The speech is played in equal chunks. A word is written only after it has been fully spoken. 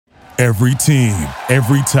Every team,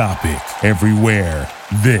 every topic, everywhere.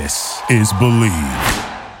 This is Believe.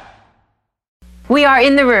 We are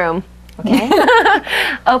in the room, okay?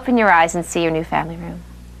 Open your eyes and see your new family room.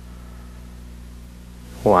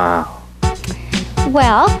 Wow.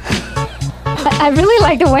 Well, I really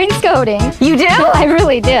like the wainscoting. You do? I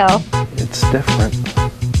really do. It's different.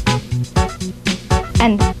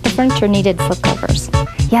 And the furniture needed flip covers.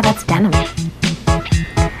 Yeah, that's denim.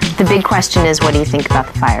 The big question is, what do you think about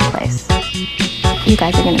the fireplace? You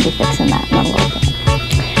guys are going to be fixing that in a little bit.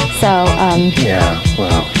 So, Yeah,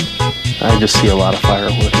 well, I just see a lot of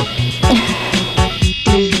firewood.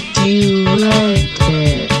 Did you like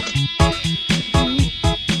it?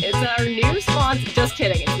 It's our new sponsor. Just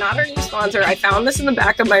kidding. It's not our new sponsor. I found this in the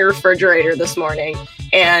back of my refrigerator this morning,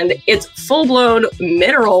 and it's full-blown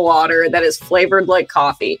mineral water that is flavored like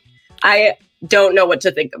coffee. I don't know what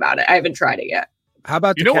to think about it. I haven't tried it yet. How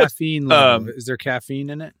about the caffeine level? Is there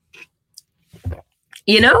caffeine in it?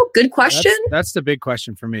 Good question. That's the big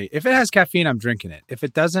question for me. If it has caffeine, I'm drinking it. If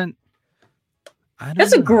it doesn't, I don't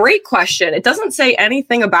That's know. a great question. It doesn't say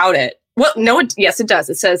anything about it. Well, no, yes, it does.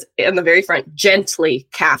 It says in the very front, gently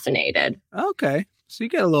caffeinated. Okay. So you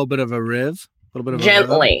get a little bit of a riv. A little bit of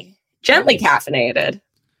Gently caffeinated.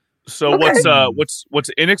 So Okay. what's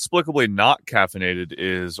inexplicably not caffeinated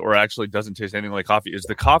is, or actually doesn't taste anything like coffee, is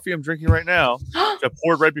the coffee I'm drinking right now. Which I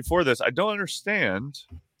poured right before this. I don't understand.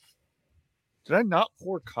 Did I not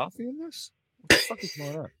pour coffee in this? What the fuck is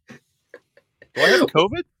going on? Do I have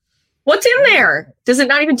COVID? What's in there? Does it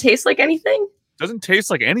not even taste like anything? Doesn't taste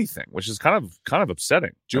like anything, which is kind of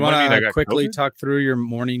upsetting. Do you That might mean I want to got quickly COVID? talk through your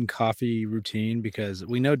morning coffee routine? Because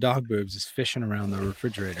we know Dog Boobs is fishing around the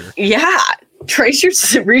refrigerator. Yeah. Retrace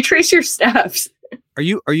your steps. Are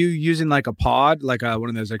you using like a pod, like one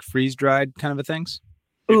of those like freeze dried kind of a things?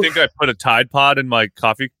 You think I put a Tide Pod in my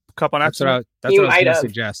coffee cup on accident? That's You what I was might going to have.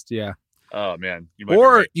 suggest. Yeah. Oh man, you might be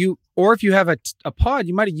right. Or if you have a pod,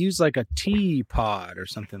 you might have used like a tea pod or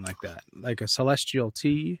something like that, like a celestial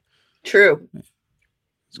tea. True.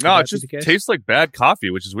 Could No, that it be just the case? tastes like bad coffee,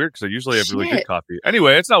 which is weird because I usually have really good Shit. coffee.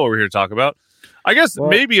 Anyway, it's not what we're here to talk about. I guess Well-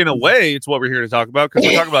 maybe in a way it's what we're here to talk about because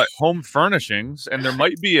we're talking about home furnishings, and there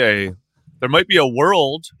might be a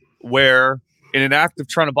world where, in an act of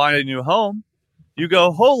trying to buy a new home, you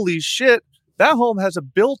go, "Holy shit, that home has a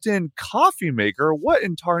built-in coffee maker. What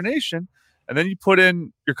in tarnation?" And then you put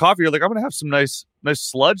in your coffee. You're like, "I'm gonna have some nice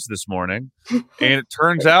sludge this morning," and it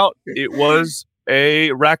turns out it was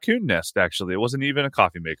a raccoon nest. Actually, it wasn't even a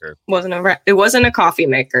coffee maker. It wasn't a coffee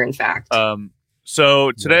maker, in fact.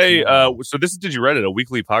 So today, so this is Did You Reddit, a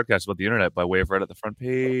weekly podcast about the internet by way of Reddit, the front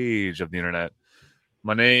page of the internet.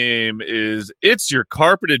 My name is It's Your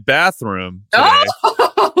Carpeted Bathroom today.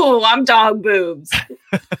 Oh, I'm Dog Boobs.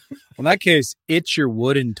 In that case, it's your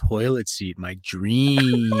wooden toilet seat, my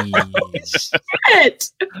dream. Shit.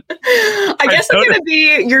 I guess I'm going to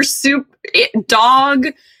be your dog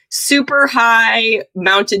super high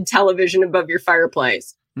mounted television above your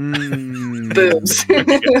fireplace. Boobs.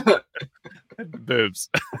 Boobs.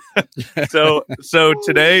 so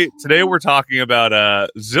today we're talking about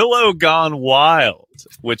Zillow Gone Wild,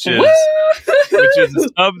 which is a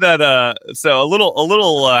sub that so a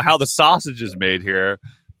little how the sausage is made here.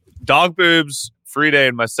 Dog Boobs, Frida,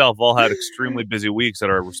 and myself all had extremely busy weeks at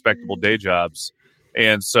our respectable day jobs,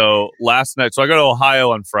 and so last night, so I go to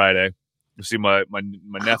Ohio on Friday to see my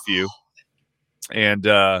nephew, and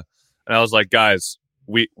I was like, guys,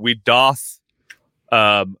 we doth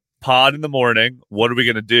pod in the morning. What are we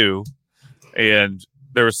gonna do? And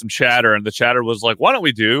there was some chatter, and the chatter was like, why don't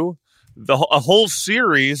we do a whole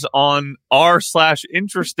series on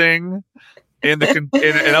r/interesting? And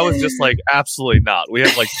I was just like, absolutely not. We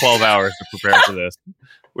have like 12 hours to prepare for this.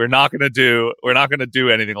 We're not gonna do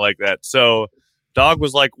anything like that. So Dog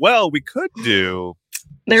was like, well, we could do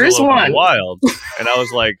There is Zillow Gone one. Wild. And I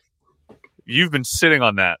was like, you've been sitting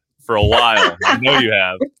on that for a while. I know you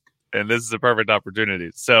have. And this is a perfect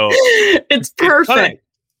opportunity. So It's perfect.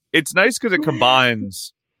 it's nice because it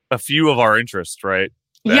combines a few of our interests, right?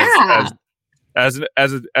 Yeah. As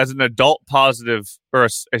an adult positive or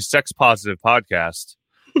a sex positive podcast,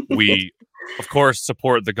 we of course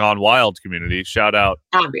support the Gone Wild community. Shout out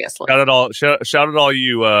Obviously. shout out all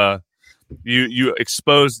you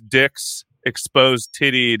exposed dicks, exposed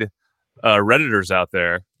tittied Redditors out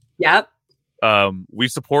there. Yep. We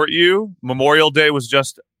support you. Memorial Day was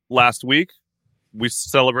just last week. We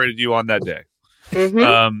celebrated you on that day.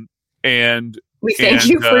 Mhm. And We thank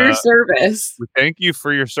you for your service, we thank you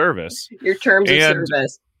for your service. your terms of And-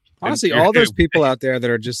 service. Honestly, all those people out there that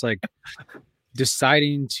are just like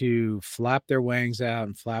deciding to flap their wangs out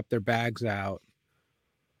and flap their bags out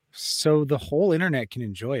so the whole internet can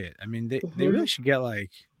enjoy it. I mean, they really should get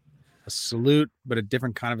like a salute, but a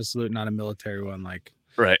different kind of a salute, not a military one, like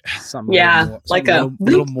Right. something like a a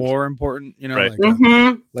little more important, you know,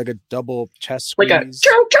 Right. like a double chest like squeeze. a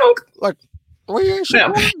chunk chunk. Like, yeah,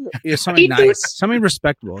 something Keep doing nice, something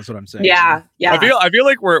respectable is what I'm saying. Yeah. I feel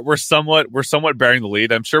like we're somewhat bearing the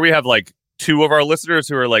lead. I'm sure we have like 2 of our listeners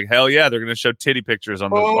who are like, hell yeah, they're going to show titty pictures on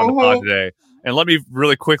the pod today. And let me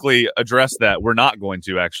really quickly address that. We're not going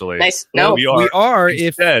to actually. Nice. No, we are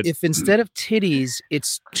if instead of titties,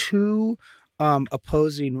 it's 2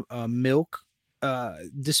 opposing milk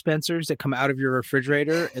dispensers that come out of your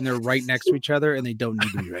refrigerator, and they're right next to each other, and they don't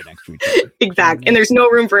need to be right next to each other. exactly. And there's no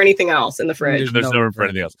room for anything else in the fridge. There's no room for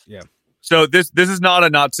anything else. Yeah. So this is not a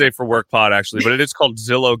not safe for work pod actually, but it is called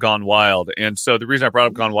Zillow Gone Wild. And so the reason I brought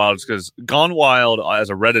up Gone Wild is because Gone Wild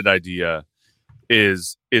as a Reddit idea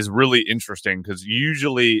is really interesting, because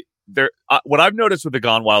usually what I've noticed with the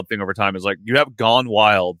Gone Wild thing over time is like you have Gone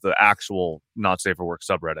Wild, the actual not safe for work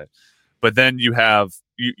subreddit, but then you have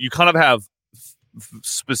you kind of have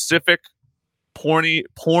specific porny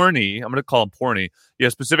I'm going to call them porny. You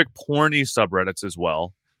have specific porny subreddits as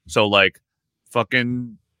well. So like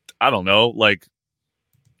fucking, I don't know, like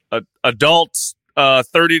adults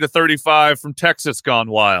 30 to 35 from Texas Gone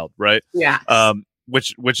Wild, right? Yeah.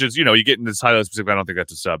 Which is, you know, you get in this highly specific, I don't think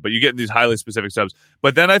that's a sub, but you get in these highly specific subs.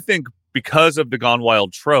 But then I think because of the Gone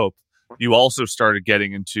Wild trope, you also started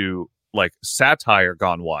getting into like satire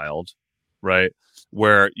Gone Wild, right?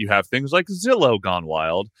 Where you have things like Zillow Gone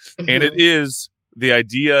Wild. And it is the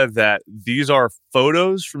idea that these are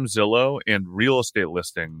photos from Zillow and real estate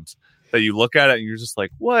listings that you look at it and you're just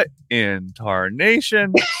like, what in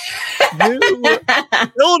tarnation? You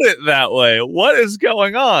build it that way. What is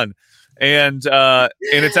going on? And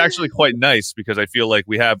it's actually quite nice, because I feel like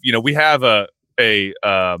we have a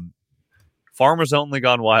Farmers Only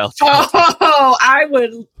Gone Wild. Oh, I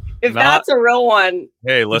would, if that's a real one.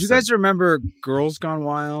 Hey, Do listen. you guys remember Girls Gone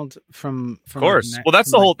Wild from Of course. like, Well,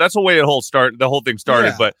 that's the way the whole thing started.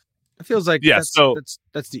 Yeah. But it feels like Yeah,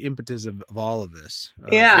 that's the impetus of all of this.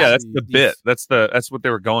 Yeah. that's the bit. That's what they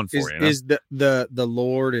were going for. Is the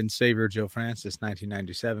Lord and Savior Joe Francis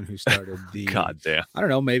 1997 who started the God damn. I don't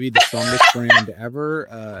know, maybe the strongest brand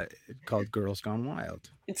ever called Girls Gone Wild.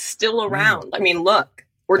 It's still around. I mean, look,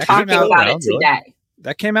 we're That came talking out about it around, really? today.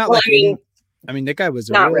 That came out Well, like I mean, that guy was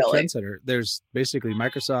a not real really. trendsetter. There's basically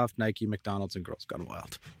Microsoft, Nike, McDonald's, and Girls Gone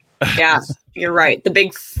Wild. Yeah, you're right. The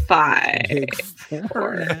big 5. Big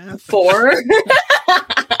 4.5. 4.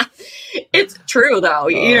 It's true, though.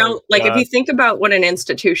 You know, like if you think about what an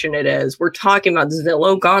institution it is, we're talking about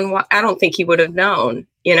Zillow Gone Wild. I don't think he would have known,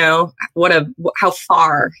 you know, how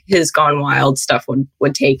far his Gone Wild stuff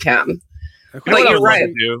would take him. You know But what I you're would love right.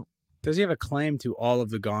 to do? Does he have a claim to all of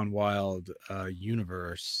the Gone Wild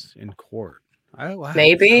universe in court?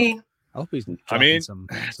 Maybe. I hope he's. I mean, it's an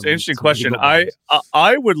It's an interesting question.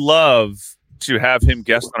 I would love to have him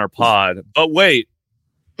guest on our pod, but wait,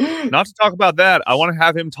 not to talk about that. I want to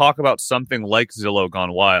have him talk about something like Zillow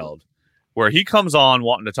Gone Wild, where he comes on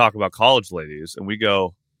wanting to talk about college ladies, and we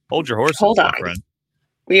go, "Hold your horses, Hold my on. friend.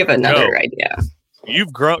 We have another No. idea.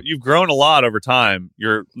 You've grown a lot over time.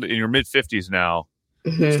 You're in your mid-50s now.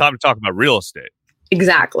 Mhm. It's time to talk about real estate.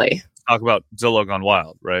 Exactly. Talk about Zillow Gone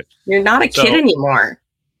Wild, right? You're not a So- kid anymore.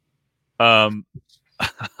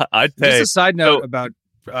 I'd Just pay. a side note so- about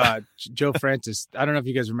Joe Francis. I don't know if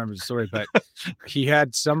you guys remember the story, but he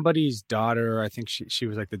had somebody's daughter. I think she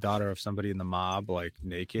was like the daughter of somebody in the mob, like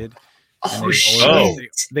naked. And Oh, they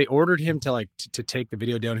shit. they ordered him to like to take the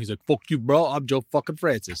video down. He's like, "Fuck you, bro! I'm Joe fucking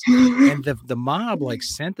Francis." And the mob like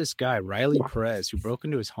sent this guy Riley Perez, who broke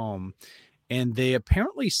into his home, and they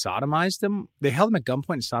apparently sodomized him. They held him at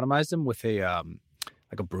gunpoint and sodomized him with a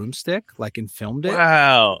like a broomstick, like, and filmed it.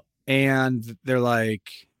 Wow. And they're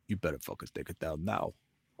like, "You better fucking take it down now."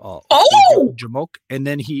 Oh! Jamoke. And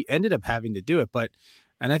then he ended up having to do it,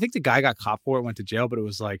 and I think the guy got caught for it, went to jail, but it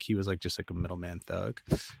was like he was like just like a middleman thug.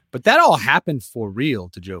 But that all happened for real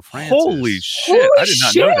to Joe Francis. Holy shit! I did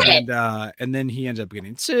not know that. And then he ends up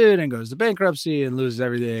getting sued and goes to bankruptcy and loses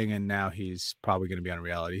everything. And now he's probably going to be on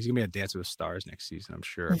reality. He's going to be on Dancing with the Stars next season, I'm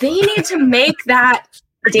sure. They need to make that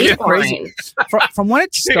Yeah, Dateline. crazy. From when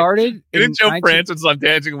it started, Getting Joe 19 Francis on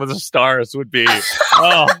Dancing with the Stars would be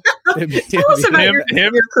oh, Tell us about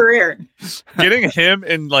him- your career. getting him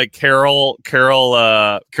in like Carol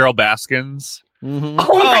Baskins. Mhm.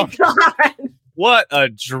 Oh my god, What a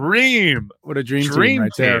dream! What a dream Dream team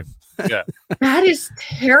right there. team. that is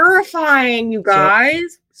terrifying, you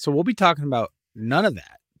guys. So we'll be talking about none of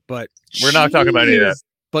that, but We're not talking about any of that. Jeez.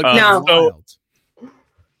 but No. wild.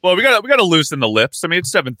 Well, we got to loosen the lips. I mean, it's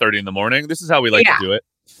 7:30 in the morning. This is how we like Yeah. to do it.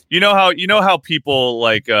 You know how people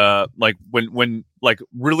like when like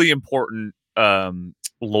really important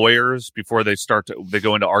lawyers, before they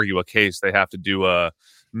go in to argue a case, they have to do a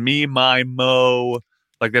me, my, mo.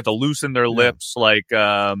 Like they have to loosen their lips, like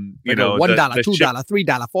 $1, $2, $3,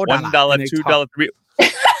 $4, $1, $2, $3.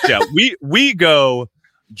 Yeah, we go.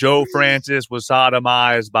 Joe Francis was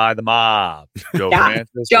sodomized by the mob. Joe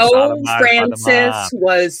Francis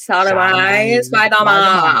was sodomized by the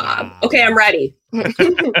mob. Okay, I'm ready.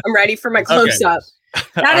 I'm ready for my close-up.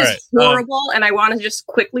 That is horrible, and I want to just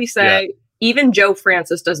quickly say, even Joe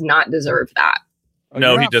Francis does not deserve that.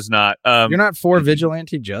 No, he does not. You're not for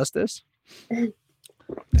vigilante justice?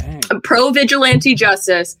 Dang. I'm pro-vigilante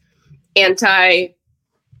justice,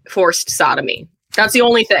 anti-forced sodomy. That's the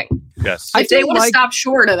only thing. Yes. If they would have stopped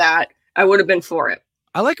short of that, I would have been for it.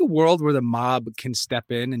 I like a world where the mob can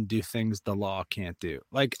step in and do things the law can't do.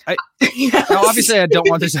 Like, Yes. now obviously I don't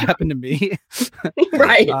want this to happen to me.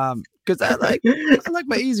 Right. Because I like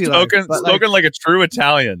my easy life. Spoken like a true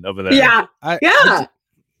Italian over there. Yeah.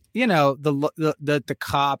 You know, the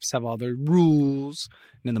cops have all their rules,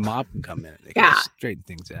 and then the mob can come in and they can straighten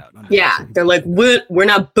things out. Yeah. They're like, we're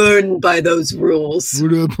not burdened by those rules.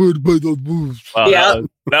 We're not burdened by those rules. Wow,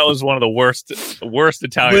 that was one of the worst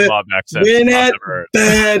Italian mob accents We're I've not ever heard.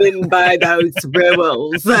 burdened by those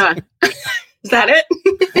rules. Is that it?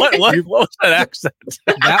 What was that accent?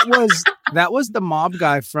 That was the mob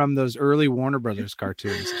guy from those early Warner Brothers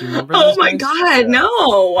cartoons. Do you remember? Oh my God,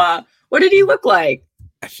 no! What did he look like?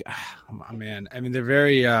 Oh, man, I mean, they're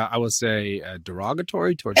very, I will say,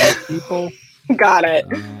 derogatory towards white people. Got it.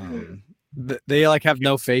 They like have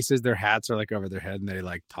no faces. Their hats are like over their head, and they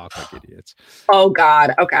like talk like idiots. Oh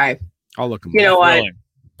God. Okay. I'll look them You know what? Really?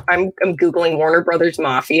 I'm googling Warner Brothers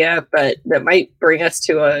Mafia, but that might bring us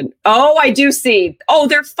to a. Oh, I do see. Oh,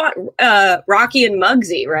 they're fun. Rocky and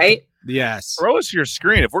Muggsy, right? Yes. Throw us your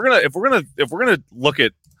screen if we're gonna look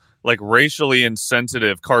at like racially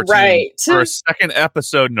insensitive cartoons for a second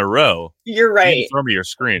episode in a row. You're right. Throw me your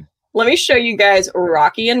screen. Let me show you guys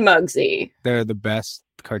Rocky and Muggsy. They're the best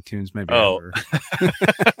cartoons maybe ever.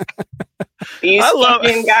 These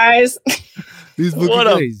fucking guys. These what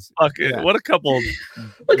guys. What a couple.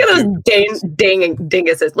 Look at those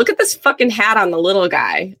dinguses. Look at this fucking hat on the little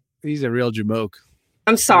guy. He's a real jamoke.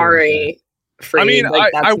 I'm sorry. I mean,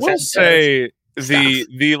 I will say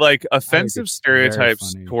the like offensive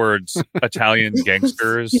stereotypes towards Italian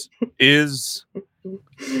gangsters is,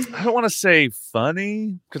 I don't want to say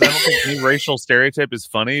funny, because I don't think any racial stereotype is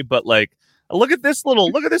funny, but like look at this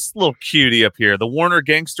little cutie up here, the Warner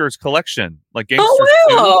Gangsters collection, like Gangsters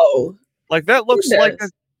 2. Like that looks like a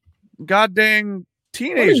goddamn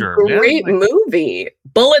teenager. Great movie.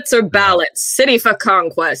 Bullets or ballots, City for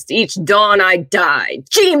Conquest, Each Dawn I Die,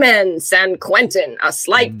 G-Men, San Quentin, A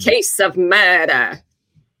Slight Case of Murder.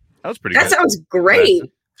 That was pretty good. That sounds great.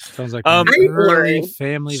 Sounds like early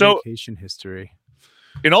family vacation history.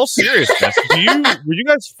 In all seriousness, were you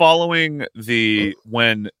guys following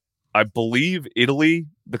when I believe Italy,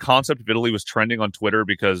 the concept of Italy was trending on Twitter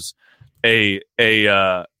because I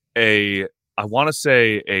want to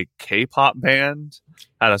say a K-pop band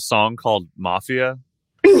had a song called Mafia.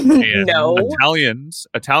 And no.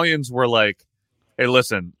 Italians were like, hey,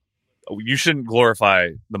 listen, you shouldn't glorify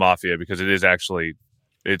the mafia because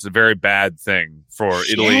it's a very bad thing for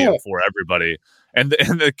Italy and for everybody. And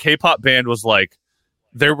the K-pop band was like,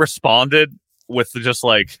 they responded with just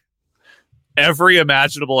like every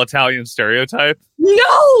imaginable Italian stereotype.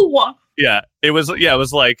 No. Yeah, it was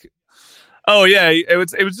like, oh yeah, it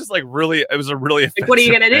was just like really, it was a really like, what are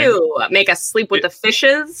you gonna do? Make us sleep with the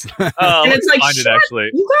fishes? And it's like, shut actually,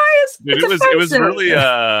 you guys. Dude, it was really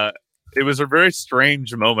it was a very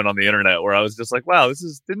strange moment on the internet where I was just like, wow,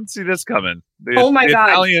 didn't see this coming. Oh my God,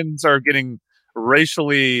 Italians are getting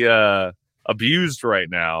racially abused right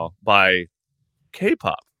now by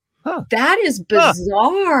K-pop. Huh. That is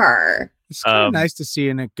bizarre. It's kind of nice to see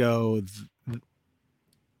it go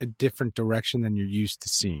a different direction than you're used to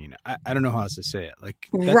seeing. I don't know how else to say it. Like,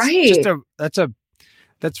 that's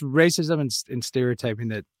that's racism and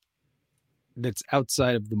stereotyping that's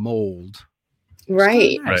outside of the mold.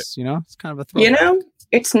 Right. Nice, right. You know, it's kind of a throwback. You know,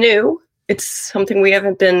 it's new. It's something we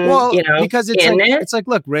haven't been, because it's like,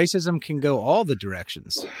 look, racism can go all the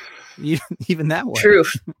directions, even that way.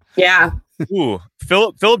 Truth. Yeah. Ooh,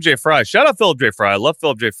 Philip J. Fry. Shout out Philip J. Fry. I love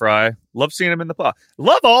Philip J. Fry. Love seeing him in the pod.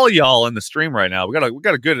 Love all y'all in the stream right now. We got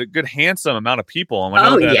a good handsome amount of people. And I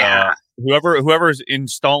know that, whoever's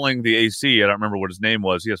installing the AC, I don't remember what his name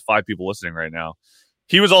was. He has 5 people listening right now.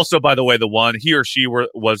 He was also, by the way, he or she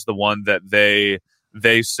was the one that they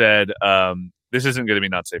said this isn't going to be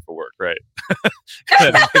not safe for work, right?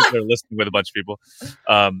 They're listening with a bunch of people.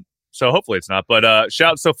 So hopefully it's not. But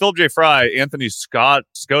so Philip J. Fry, Anthony Scotto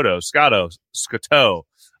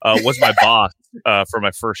was my boss for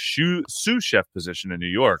my first sous chef position in New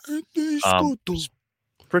York.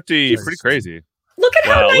 Pretty crazy. Look at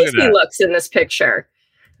how nice he looks in this picture.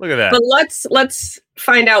 Look at that. But let's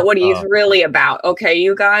find out what he's really about. Okay,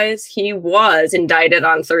 you guys, he was indicted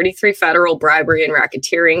on 33 federal bribery and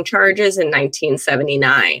racketeering charges in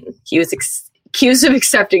 1979. He was accused of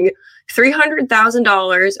accepting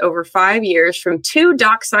 $300,000 over 5 years from 2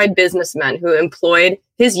 dockside businessmen who employed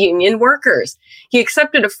his union workers. He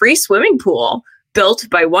accepted a free swimming pool built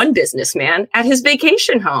by one businessman at his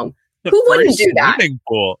vacation home. Who wouldn't do that?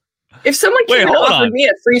 Pool. If someone came and offered me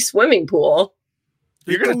a free swimming pool,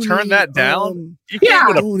 you're going to turn that down? You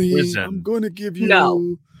can't go to prison. I'm going to give you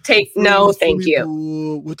thank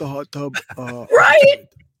you. With a hot tub. Right?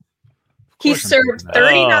 He served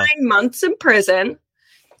 39 months in prison.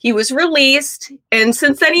 He was released, and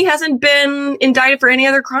since then he hasn't been indicted for any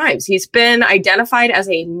other crimes. He's been identified as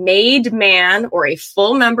a made man or a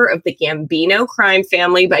full member of the Gambino crime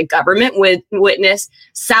family by government witness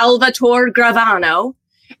Salvatore Gravano.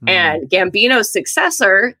 And Gambino's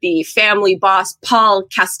successor, the family boss Paul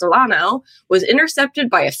Castellano, was intercepted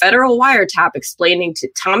by a federal wiretap explaining to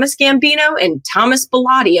Thomas Gambino and Thomas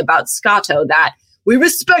Bellotti about Scotto that we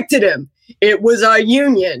respected him. It was our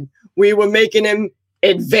union. We were making him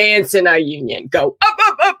advance in our union. Go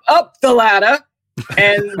up the ladder.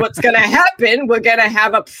 And what's going to happen, we're going to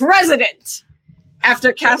have a president.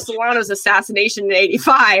 After Castellano's assassination in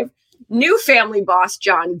 1985, new family boss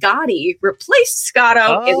John Gotti replaced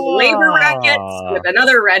Scotto in labor rackets with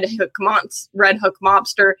another Red Hook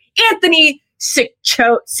mobster, Anthony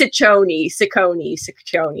Ciccone.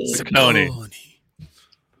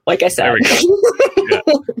 Like I said. There we go.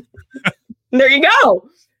 There you go.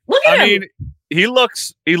 Look at him. I mean, he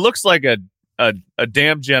looks like a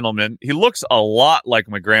damn gentleman. He looks a lot like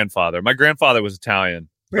my grandfather. My grandfather was Italian.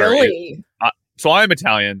 Really? So I'm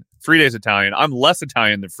Italian. Fride's Italian. I'm less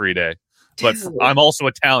Italian than Fride, but I'm also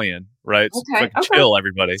Italian, right? Okay, so I can chill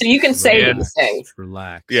everybody. So you can say these things.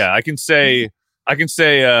 Relax. Yeah, I can say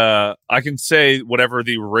whatever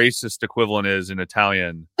the racist equivalent is in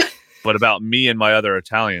Italian, but about me and my other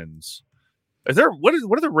Italians. What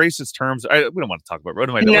are the racist terms? We don't want to talk about. What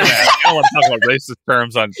am I doing? I don't want to talk about racist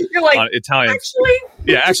terms on Italian.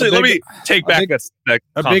 Actually, let me take back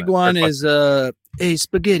a big one is a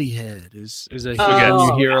spaghetti head is a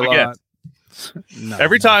you hear a lot. No,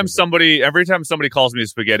 every time somebody calls me a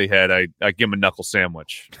spaghetti head, I give him a knuckle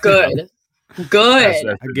sandwich. Good.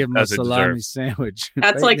 I give him a salami sandwich.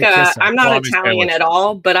 That's like I'm not Italian at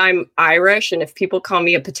all, but I'm Irish, and if people call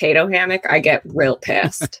me a potato hammock, I get real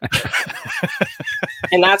pissed.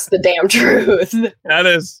 And that's the damn truth. That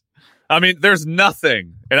is, I mean, there's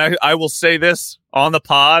nothing, and I will say this on the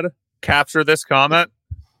pod, capture this comment.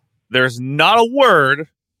 There's not a word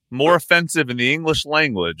more offensive in the English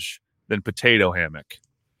language than potato hammock.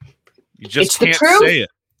 You just can't say it.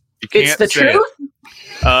 You can't it's the truth.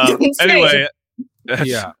 Anyway,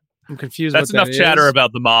 yeah, I'm confused. That's enough chatter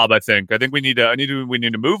about the mob. I think we need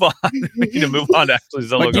to move on. We need to move on to actually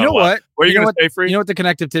Zillow. You know what? Where are you going to stay free? You know what the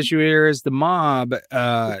connective tissue here is? The mob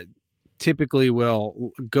typically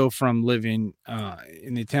will go from living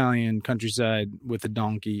in the Italian countryside with a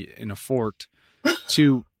donkey in a fort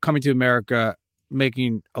to coming to America,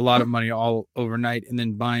 making a lot of money all overnight, and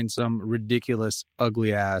then buying some ridiculous,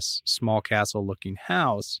 ugly ass, small castle looking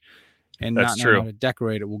house. And not knowing how to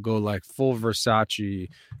decorate it, will go like full Versace,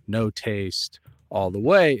 no taste, all the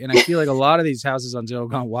way. And I feel like a lot of these houses on Zillow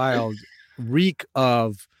Gone Wild reek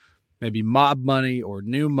of maybe mob money or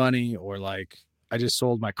new money, or like I just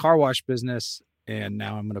sold my car wash business and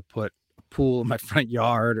now I'm going to put a pool in my front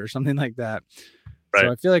yard or something like that. Right.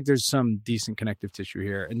 So I feel like there's some decent connective tissue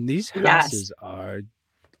here. And these houses are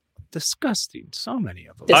disgusting. So many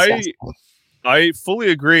of them. I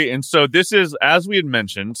fully agree. And so this is, as we had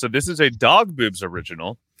mentioned, so this is a Dog Boobs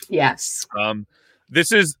original. Yes.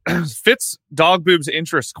 This is fits Dog Boobs'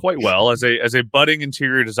 interest quite well as a budding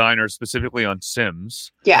interior designer, specifically on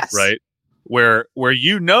Sims. Yes. Right. Where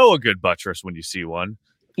you know a good buttress when you see one.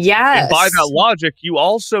 Yes. And by that logic, you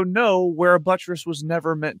also know where a buttress was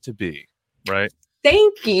never meant to be. Right.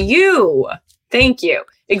 Thank you.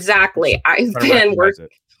 Exactly. I've been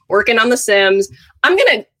working on The Sims. I'm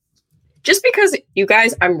going to, just because you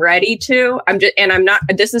guys, I'm ready to,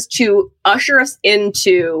 this is to usher us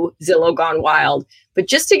into Zillow Gone Wild, but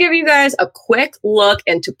just to give you guys a quick look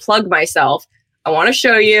and to plug myself, I want to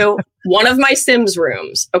show you one of my Sims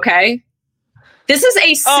rooms. Okay. This is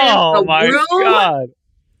a Sim, God.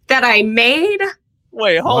 that I made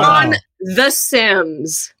Wait, hold Wow. on The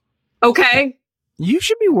Sims. Okay? You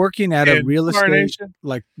should be working at a In real estate, Carnation?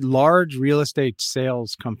 like large real estate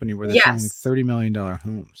sales company where they're selling Yes. $30 million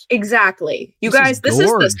homes. Exactly. You This is guys, this is The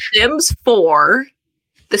gorge. Sims 4.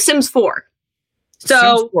 The Sims 4. Sims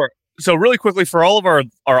So, 4. So really quickly for all of our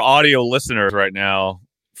audio listeners right now,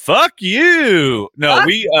 fuck you. No, Fuck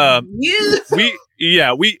we I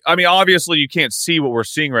mean obviously you can't see what we're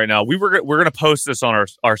seeing right now. We're going to post this on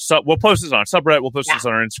our sub, we'll post this on our subreddit, we'll post this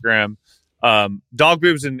on our Instagram. Dog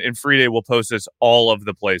Boobs and Free Day will post this all of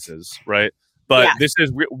the places, right? But this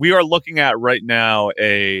is we are looking at right now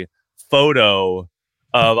a photo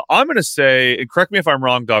of, I'm going to say, and correct me if I'm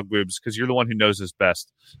wrong, Dog Boobs, because you're the one who knows this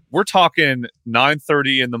best. We're talking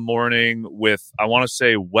 9:30 in the morning with, I want to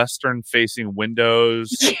say, western-facing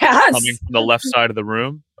windows coming from the left side of the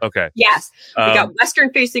room. Okay. Yes. We got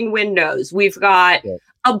western-facing windows. We've got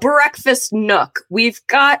a breakfast nook. We've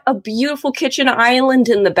got a beautiful kitchen island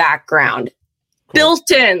in the background.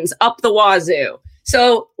 Built-ins up the wazoo.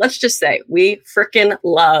 So let's just say we freaking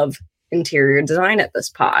love interior design at this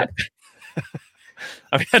pod.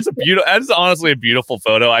 I mean, that is honestly a beautiful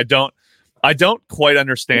photo. I don't quite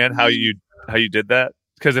understand how you did that,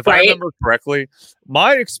 because if I remember correctly,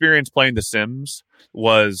 my experience playing The Sims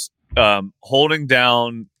was holding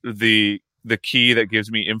down the key that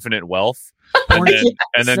gives me infinite wealth, and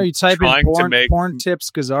then So you type in trying to make porn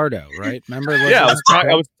tips Gazzardo, right? Remember? I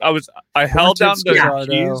held down the Gazzardo.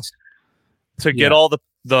 keys to get all the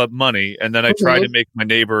money, and then I tried to make my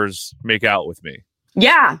neighbors make out with me.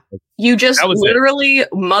 Yeah. You just That was literally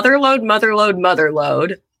motherload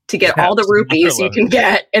to get all the rupees you motherload. can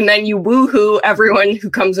get, and then you woohoo everyone who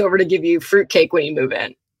comes over to give you fruitcake when you move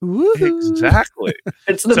in. Exactly.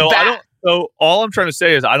 It's the best. So all I'm trying to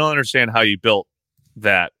say is I don't understand how you built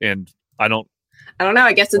that, and I don't know.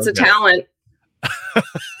 I guess it's a talent.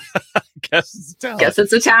 guess it's a talent. Guess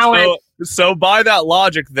it's a talent. So by that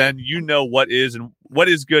logic, then you know what is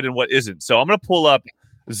good and what isn't. So I'm going to pull up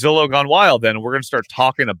Zillow Gone Wild, then, and we're going to start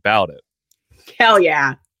talking about it. Hell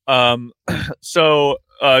yeah. So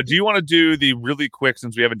do you want to do the really quick,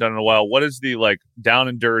 since we haven't done it in a while? What is the down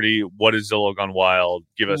and dirty? What is Zillow Gone Wild?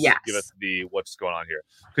 Give us the what's going on here,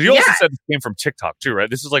 because you also said this came from TikTok too, right?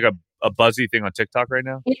 This is like a buzzy thing on TikTok right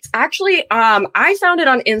now. It's actually I found it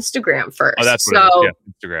on Instagram first. Oh, that's what it is.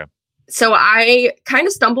 Yeah, Instagram. So I kind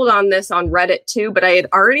of stumbled on this on Reddit too, but I had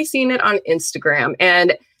already seen it on Instagram,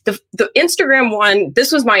 and the Instagram one,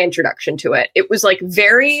 this was my introduction to it. It was like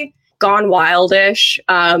very Gone Wildish,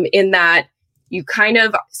 in that you kind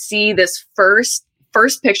of see this first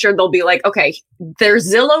picture. They'll be like, okay,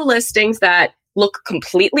 there's Zillow listings that look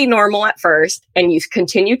completely normal at first, and you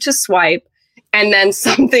continue to swipe, and then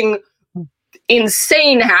something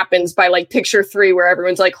insane happens by like picture 3, where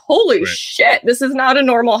everyone's like, holy shit, this is not a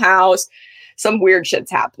normal house. Some weird shit's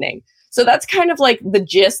happening. So that's kind of like the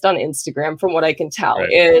gist on Instagram, from what I can tell,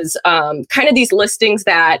 is kind of these listings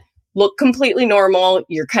that look completely normal.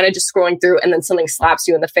 You're kind of just scrolling through, and then something slaps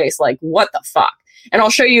you in the face like, what the fuck? And I'll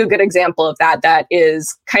show you a good example of that. That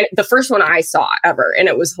is kind of the first one I saw ever, and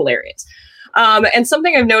it was hilarious. And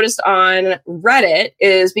something I've noticed on Reddit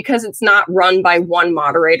is, because it's not run by one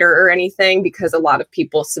moderator or anything, because a lot of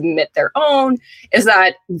people submit their own, is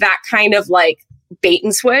that kind of like bait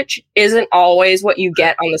and switch isn't always what you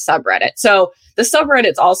get on the subreddit. So the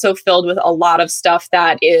subreddit's also filled with a lot of stuff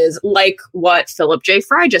that is like what Philip J.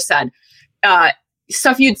 Fry just said.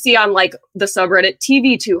 Stuff you'd see on like the subreddit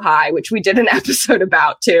TV Too High, which we did an episode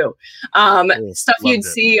about too. Stuff you'd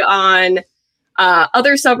see on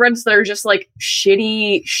other subreddits that are just like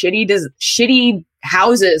shitty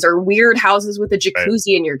houses, or weird houses with a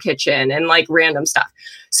jacuzzi in your kitchen, and like random stuff.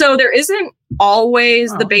 So there isn't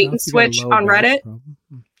always the bait and switch on Reddit.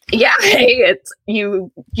 Yeah, it's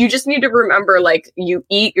you just need to remember, like, you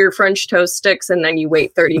eat your French toast sticks and then you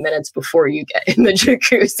wait 30 minutes before you get in the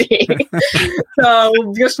jacuzzi.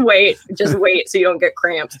 So just wait so you don't get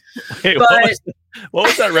cramps. Wait, what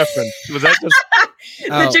was that reference? Was that just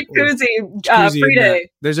the jacuzzi Free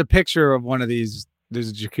Day? There's a picture of one of these. There's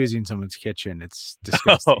a jacuzzi in someone's kitchen. It's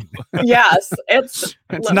disgusting. Yes, it's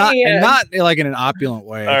not like in an opulent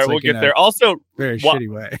way. All right, we'll get there. Also, very shitty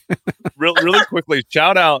way. really quickly,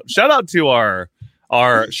 shout out to shout out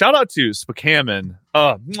to Spakaman,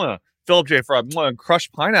 Philip J. Fry, and Crush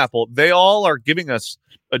Pineapple. They all are giving us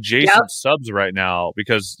adjacent subs right now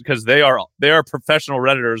because they are professional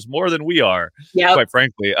Redditors more than we are, quite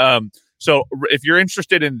frankly. So if you're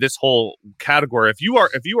interested in this whole category, if you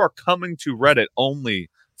are coming to Reddit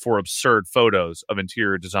only for absurd photos of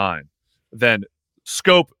interior design, then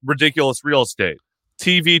scope Ridiculous Real Estate.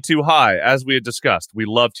 TV Too High, as we had discussed. We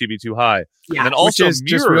love TV Too High. Yeah. And then also Which is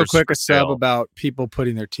just real mirrors quick for a sub sale. about people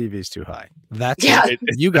putting their TVs too high. That's Yeah. it.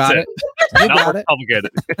 You got it. That's You Not got more it.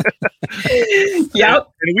 complicated. Yep.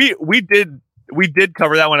 And we did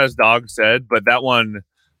cover that one, as Dog said, but that one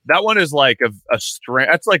is like a strange.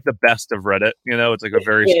 That's like the best of Reddit. You know, it's like a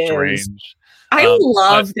very It is. strange. I Um,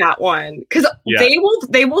 love that one because Yeah.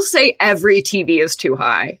 they will say every TV is too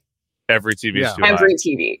high. Every TV is Yeah. too high. Every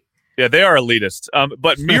TV. Yeah, they are elitist.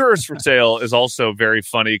 But mirrors for sale is also very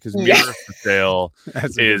funny because Yeah. mirrors for sale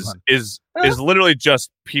That's a good is one. is literally just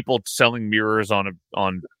people selling mirrors on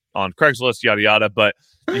Craigslist, yada yada. But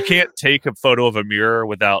you can't take a photo of a mirror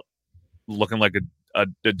without looking like a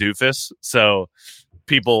doofus. So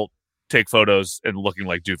people take photos and looking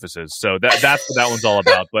like doofuses. So that's what that one's all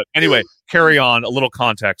about. But anyway, carry on. A little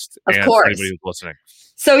context, Of and course. anybody who's listening.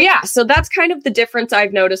 So yeah, so that's kind of the difference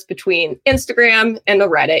I've noticed between Instagram and the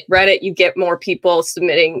Reddit. Reddit, you get more people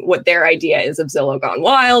submitting what their idea is of Zillow Gone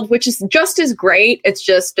Wild, which is just as great. It's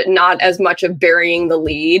just not as much of burying the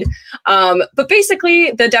lead. But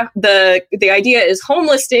basically, the idea is home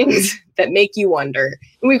listings that make you wonder.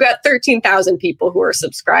 And we've got 13,000 people who are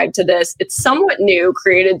subscribed to this. It's somewhat new,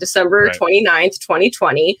 created December Right. 29th,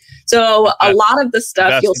 2020. So a lot of the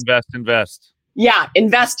stuff Invest. yeah,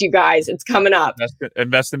 invest, you guys. It's coming up.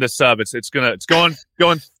 Invest in the sub. It's going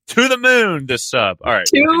to the moon. This sub. All right.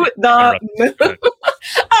 To the moon.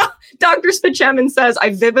 Dr. Spachemin says, I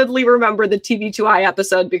vividly remember the TV Too High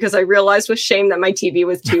episode because I realized with shame that my TV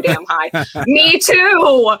was too damn high. Me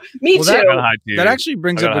too. Me Well, too. That actually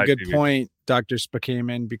brings I up got a good high TV. point, Dr.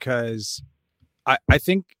 Spachemin, because I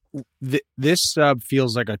think this sub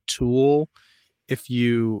feels like a tool if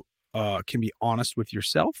you can be honest with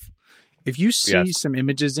yourself. If you see Yes. some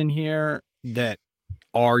images in here that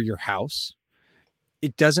are your house,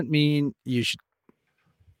 it doesn't mean you should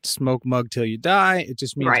smoke mug till you die. It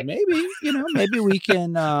just means Right. maybe we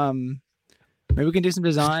can do some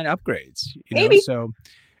design upgrades. Maybe. So,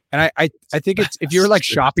 and I think it's if you're like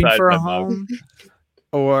shopping Side for a by mug. home,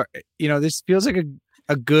 or this feels like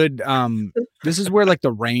a good this is where like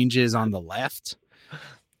the range is on the left,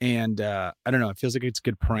 and I don't know. It feels like it's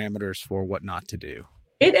good parameters for what not to do.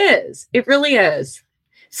 It is. It really is.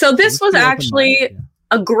 So this was actually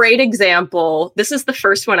a great example. This is the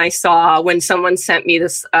first one I saw when someone sent me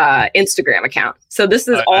this Instagram account. So this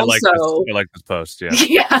is I also like this post. Yeah.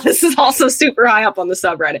 yeah, this is also super high up on the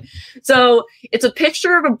subreddit. So it's a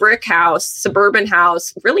picture of a brick house, suburban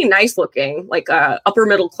house, really nice looking, like upper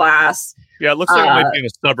middle class. Yeah. It looks like it might be in a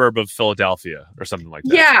suburb of Philadelphia or something like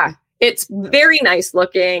that. Yeah, it's very nice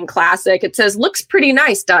looking, classic. It says, looks pretty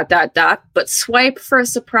nice, ... but swipe for a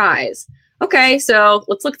surprise. Okay, so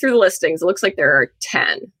let's look through the listings. It looks like there are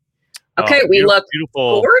 10. Okay, we look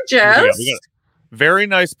beautiful. gorgeous. Yeah, we got very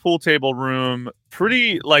nice pool table room.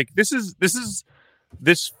 Pretty like this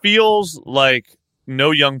feels like no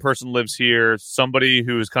young person lives here. Somebody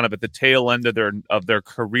who is kind of at the tail end of their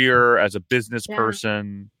career as a business Yeah.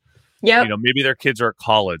 person. Yep. Maybe their kids are at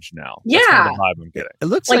college now. Yeah. That's kind of the vibe I'm getting. It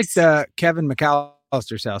looks Like- like the Kevin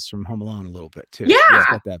McAllister's house from Home Alone a little bit too. Yeah. It's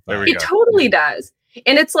got that There vibe. we It go. totally does.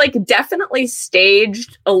 And it's like definitely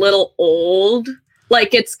staged a little old.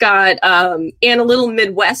 Like it's got and a little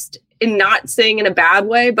Midwest, and not saying in a bad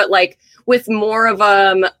way, but like with more of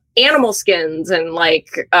animal skins and like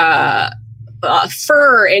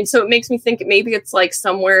fur. And so it makes me think maybe it's like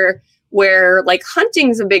somewhere where like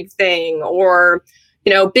hunting's a big thing, or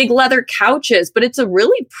big leather couches, but it's a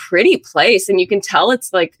really pretty place. And you can tell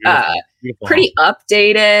it's like Beautiful pretty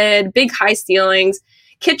updated, big high ceilings.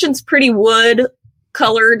 Kitchen's pretty wood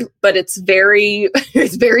colored, but it's very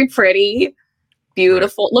pretty.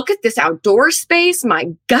 Beautiful. Look at this outdoor space. My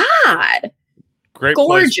God. Great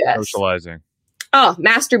gorgeous. place for socializing. Oh,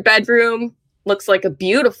 master bedroom. Looks like a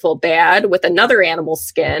beautiful bed with another animal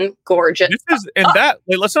skin. Gorgeous.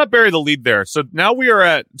 Let's not bury the lead there. So now we are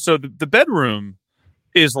at the bedroom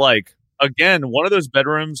is like, again, one of those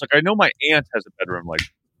bedrooms. Like I know my aunt has a bedroom like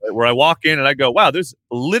where I walk in and I go, wow, there's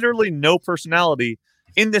literally no personality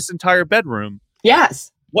in this entire bedroom.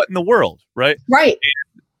 Yes. What in the world? Right. Right.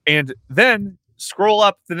 And then scroll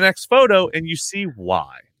up to the next photo and you see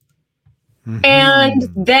why. And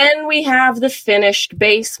then we have the finished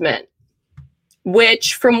basement,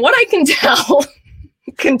 which from what I can tell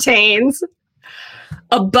contains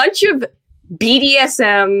a bunch of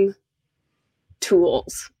BDSM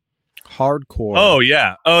tools. Hardcore. Oh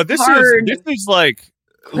yeah. Oh, this is like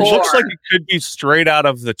it looks like it could be straight out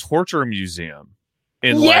of the torture museum.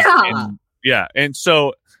 And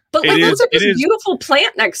so but like, look at this beautiful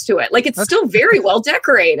plant next to it. Like it's still very well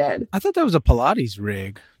decorated. I thought that was a Pilates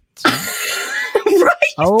rig. Right.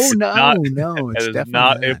 Oh It's no, not- no, it's It is definitely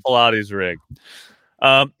not a not. Pilates rig.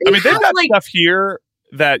 I mean, they've got stuff here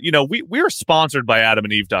that, we are sponsored by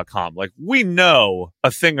adamandeve.com. Like, we know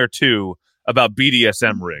a thing or two about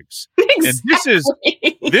BDSM rigs. And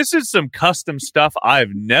this is some custom stuff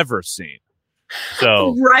I've never seen.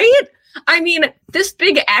 So, Right? I mean, this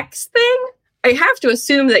big X thing, I have to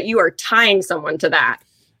assume that you are tying someone to that.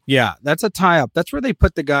 Yeah, that's a tie up. That's where they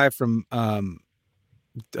put the guy from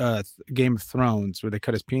Game of Thrones, where they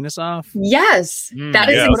cut his penis off. Yes, that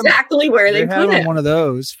is yeah. exactly where they had put him on it. one of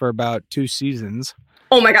those for about 2 seasons.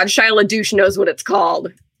 Oh my God, Shia LaDouche knows what it's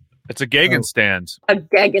called. it's a Gagan stand. A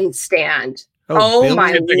Gegan stand. Oh Bill-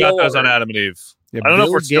 my They got those on Lord. Adam and Eve. Yeah, I don't know if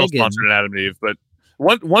Bill we're still Gagan. sponsored on Adam and Eve, but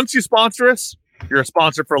once you sponsor us, you're a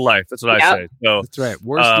sponsor for life. That's what I Yep. say. So, That's right.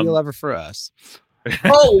 Worst Um, deal ever for us.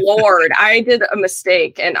 Oh Lord, I did a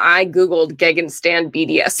mistake and I Googled Gegan stand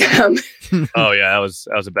BDSM. oh yeah, that was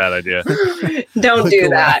a bad idea. Don't do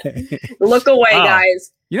that. Look away, Wow.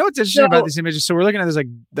 guys. You know what's interesting So- about these images? So we're looking at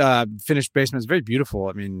this finished basement. It's very beautiful.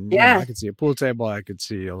 I mean, Yeah. I could see a pool table. I could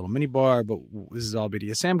see a little mini bar, but this is all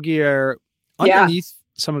BDSM gear. Yeah. Underneath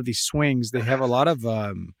some of these swings, they have a lot of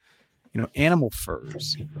animal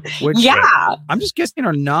furs, which Yeah, I'm just guessing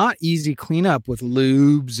are not easy cleanup with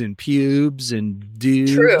lubes and pubes and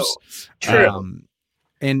dubs. True.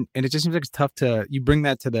 And it just seems like it's tough you bring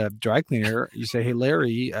that to the dry cleaner. You say, hey,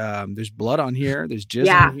 Larry, there's blood on here. There's jizz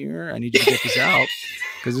Yeah. on here. I need you to get this out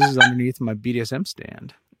because this is underneath my BDSM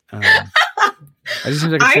stand. It just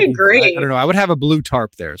seems like I agree. I don't know. I would have a blue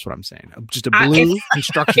tarp there. Is what I'm saying. Just a I- blue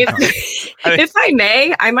construction tarp. if I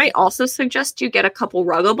may, I might also suggest you get a couple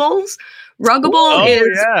Ruggables. Ruggable Oh is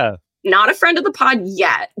yeah. not a friend of the pod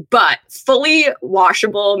yet, but fully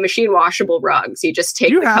washable, machine washable rugs. You just take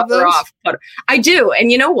Do you the have cover those? off. I do.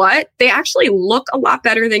 And you know what? They actually look a lot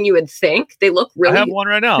better than you would think. They look I have really, one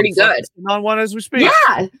right now. pretty I'm fucking good. sitting on one as we speak.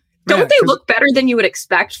 yeah. Don't they 'cause- look better than you would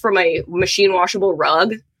expect from a machine washable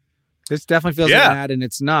rug? This definitely feels Yeah. like an ad, and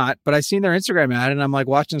it's not. But I seen their Instagram ad, and I'm like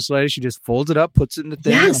watching this lady. She just folds it up, puts it in the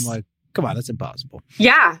thing. And Yes. I'm like, come on, that's impossible.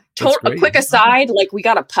 Yeah. That's A great. quick aside, like we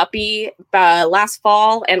got a puppy last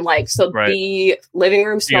fall, and like so Right. the living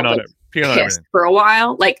room Peeing smelled on like it. Peeing on piss everything. for a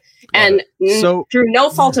while. Like, and So- through no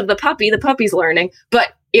fault of the puppy's learning,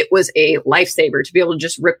 but it was a lifesaver to be able to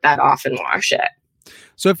just rip that off and wash it.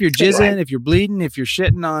 So if you're Anyway. jizzing, if you're bleeding, if you're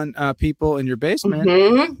shitting on people in your basement,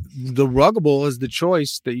 Mhm. the Ruggable is the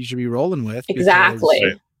choice that you should be rolling with. because,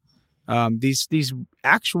 Exactly. these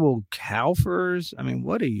actual cow furs. I mean,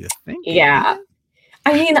 what are you thinking? Yeah.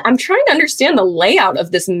 I mean, I'm trying to understand the layout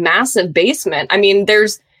of this massive basement. I mean,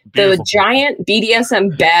 there's Beautiful. the giant BDSM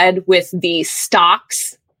bed with the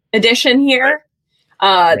stocks edition here.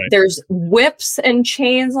 There's whips and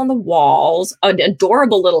chains on the walls, an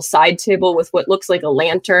adorable little side table with what looks like a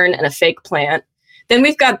lantern and a fake plant. Then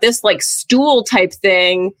we've got this like stool type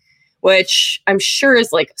thing, which I'm sure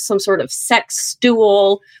is like some sort of sex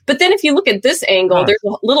stool. But then if you look at this angle, Huh. there's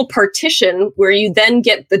a little partition where you then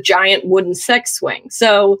get the giant wooden sex swing.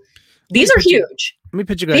 So these are huge. Let me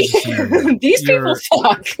put you guys. a scenario. These people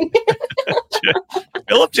fuck.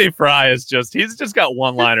 Philip J. Fry he's just got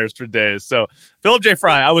one-liners for days. So Philip J.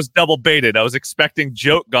 Fry, I was double baited. I was expecting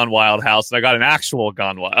joke Gone Wild House, and I got an actual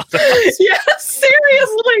Gone Wild. Yeah,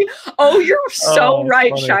 seriously. Oh, you're so Oh,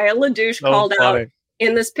 right. funny. Shia LaDouche So called funny. out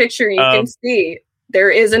in this picture. You Um, can see there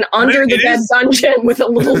is an under the it bed is- dungeon with a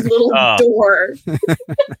little Oh. door.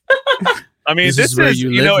 I mean, this where is you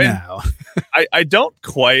you live know, and now.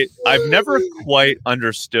 I've never quite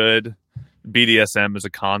understood BDSM as a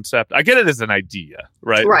concept. I get it as an idea,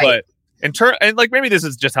 right? Right. But and like maybe this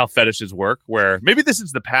is just how fetishes work, where maybe this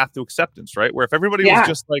is the path to acceptance, right? Where if everybody Yeah. was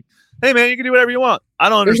just like, "Hey, man, you can do whatever you want. I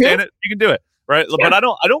don't understand it. You can do it." Right? Yeah. But I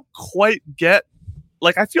don't quite get.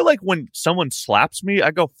 Like, I feel like when someone slaps me, I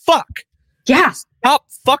go, "Fuck! Yeah. Stop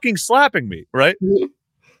fucking slapping me!" Right? Mhm.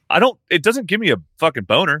 It doesn't give me a fucking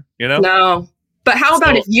boner, you know? No. But how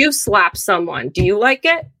about So- if you slap someone? Do you like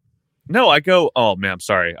it? No, I go, "Oh man, I'm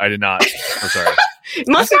sorry. I did not." I'm sorry. It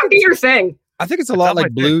must not be your thing. I think it's a That's lot not my like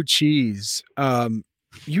thing. blue cheese.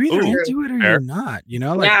 You either Ooh. into it or Fair. you're not. You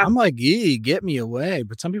know, like Yeah. I'm like, get me away.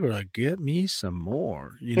 But some people are like, get me some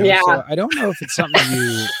more. You know, Yeah. so I don't know if it's something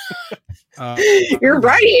you. You're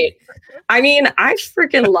right. I mean, I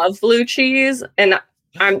freaking love blue cheese, and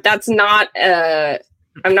that's not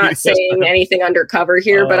I'm not saying anything undercover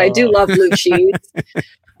here, but I do love blue cheese.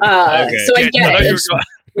 So I Yeah, get I thought you it. were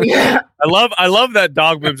going- Yeah. I love that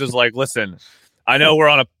Dog Boobs is like, listen, I know we're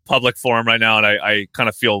on a public forum right now, and I kind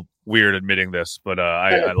of feel weird admitting this, but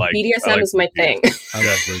I like BDSM I like is my thing. I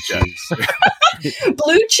love blue cheese.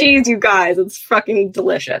 Blue cheese, you guys, it's fucking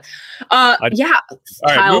delicious. Yeah. All right,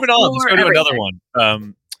 Kyle, moving on. Let's go to everything. another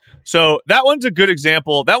one. So that one's a good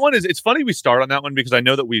example. That one is. It's funny we start on that one because I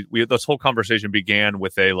know that we this whole conversation began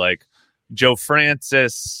with a like Joe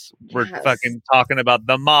Francis. We're fucking talking about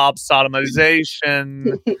the mob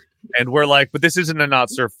sodomization. And we're like, but this isn't a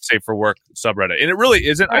not safe for work subreddit. And it really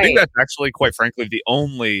isn't. Right. I think that's actually, quite frankly, the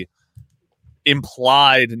only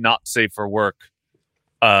implied not safe for work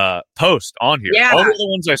post on here. Yeah. All the other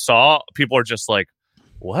ones I saw, people are just like,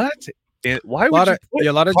 what? Why would you put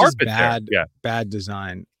a lot of just bad, bad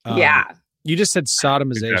design. You just said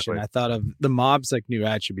sodomization. Exactly. I thought of the mob's like new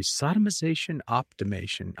ad should be sodomization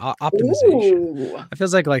optimization. Ooh. It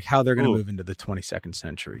feels like how they're going to move into the 22nd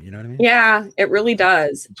century. You know what I mean? Yeah, it really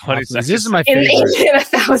does. This is my favorite. In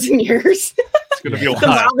 1,000 years. It's going to be a The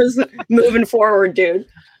while. mob is moving forward, dude.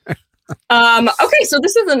 Okay, so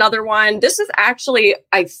this is another one. This is actually,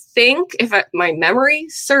 I think, if my memory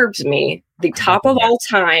serves me, the top of all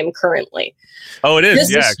time currently. Oh, it is.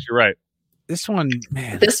 This is- You're right. This one,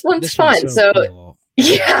 man. This one's fun. So cool.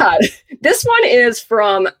 yeah, this one is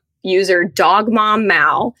from user Dog Mom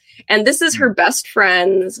Mal, and this is her best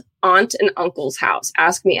friend's aunt and uncle's house.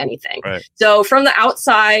 Ask me anything. Right. So from the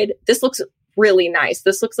outside, this looks really nice.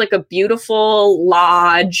 This looks like a beautiful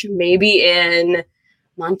lodge, maybe in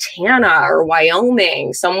Montana or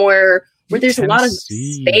Wyoming, somewhere where there's a lot of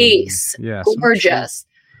space. Yeah, gorgeous.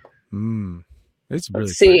 It's really Let's pretty.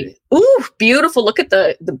 see. Ooh, beautiful. Look at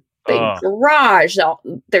the big garage.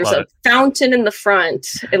 There's a fountain in the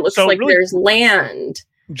front. It looks like really, there's land.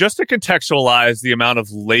 Just to contextualize the amount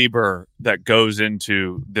of labor that goes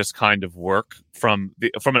into this kind of work from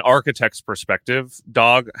an architect's perspective,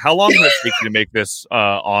 Dog, how long would it take you to make this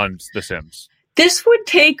on The Sims? This would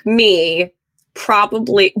take me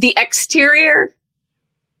probably the exterior,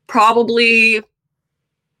 probably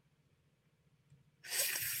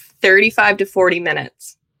 35 to 40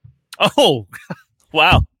 minutes. Oh,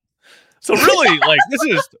 wow. So really,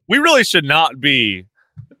 we really should not be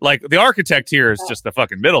like the architect here is just the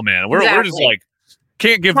fucking middleman. We're just like,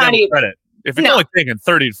 can't give them credit. If it's only taking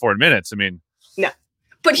 30 to 40 minutes, I mean. No.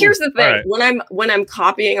 But here's the thing. Right. When I'm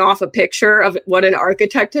copying off a picture of what an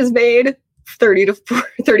architect has made, 35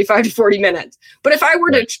 to 40 minutes. But if I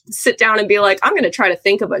were to sit down and be like, I'm going to try to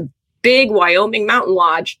think of a big Wyoming mountain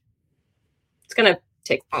lodge, it's going to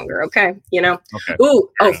take longer. Okay. You know? Okay. Ooh.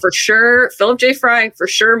 Oh, for sure. Philip J. Fry, for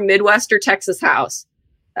sure. Midwest or Texas house.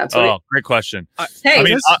 That's what great question. Hey, I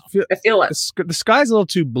mean, I feel it. The sky's a little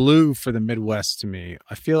too blue for the Midwest to me.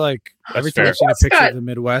 I feel like every time fair. I've seen a picture of the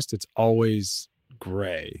Midwest, it's always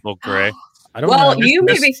gray. A little gray. I don't know. Well, you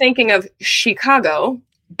may be thinking of Chicago,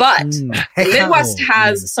 but the Midwest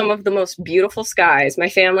has some of the most beautiful skies. My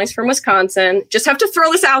family's from Wisconsin. Just have to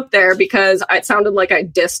throw this out there because it sounded like I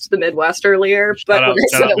dissed the Midwest earlier. Shout out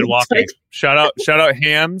Milwaukee. Shout out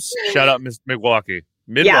Hams. Shout out Milwaukee.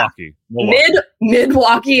 Milwaukee.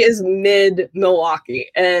 Milwaukee is mid-Milwaukee,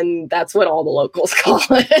 and that's what all the locals call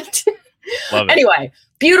it. Love it. Anyway,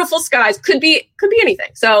 beautiful skies. Could be anything.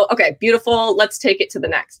 So, okay, beautiful. Let's take it to the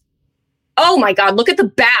next. Oh my God, look at the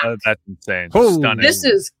back. That's insane. Oh, stunning. This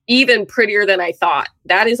is even prettier than I thought.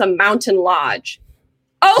 That is a mountain lodge.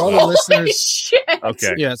 All the Oh, listeners- shit.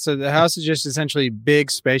 Okay. Yeah, so the house is just essentially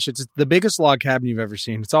big, spacious. It's the biggest log cabin you've ever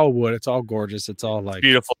seen. It's all wood. It's all gorgeous. It's all like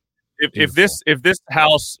Beautiful. If this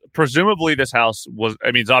house, presumably this house was,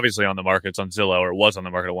 I mean, it's obviously on the market. It's on Zillow, or it was on the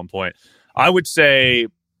market at one point. I would say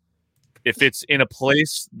if it's in a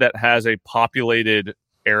place that has a populated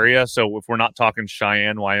area, so if we're not talking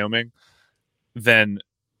Cheyenne, Wyoming, then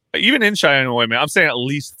even in Cheyenne, Wyoming, I'm saying at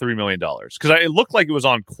least $3 million because it looked like it was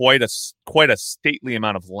on quite a stately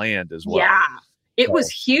amount of land as well. Yeah, it was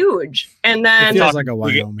huge. And then it feels like a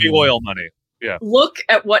Wyoming. Big oil money. Yeah. Look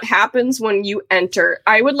at what happens when you enter.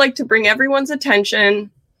 I would like to bring everyone's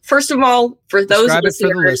attention. First of all, for those Describe it for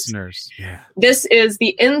the listeners, Yeah. this is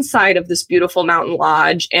the inside of this beautiful mountain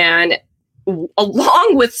lodge. And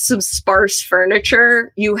along with some sparse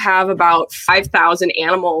furniture, you have about 5,000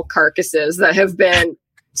 animal carcasses that have been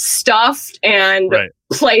stuffed and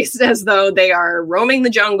placed as though they are roaming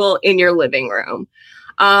the jungle in your living room.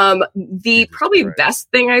 The probably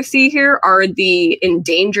best thing I see here are the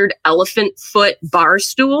endangered elephant foot bar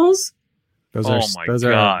stools. Those Oh are my those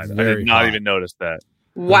God. are I very did not hot. even notice that.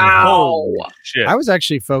 Wow. Holy shit. I was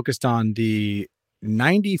actually focused on the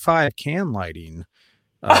 95 can lighting,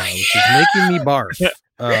 which is making me barf.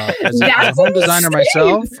 As a That's home designer insane.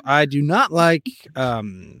 myself, I do not like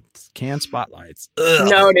can spotlights. Ugh.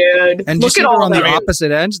 No, dude. And Look just at on all the that.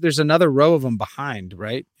 opposite ends, there's another row of them behind,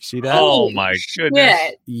 right? You see that? Oh my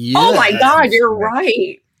goodness. Yeah. Oh my Yes. God, you're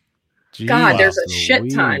right. God, there's a Jesus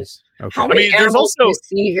shit ton. Louise. Okay. How many mean, there's animals do you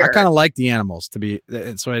see here? I kind of like the animals to be,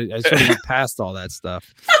 and so I sort of went past all that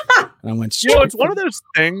stuff. And I went, You know, it's one of those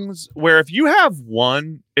things where if you have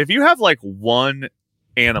like one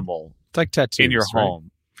animal it's like tattoos in your right?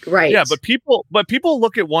 home, Right. yeah, but people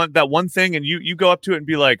look at that one thing and you go up to it and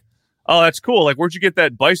be like, oh, that's cool. Like, where'd you get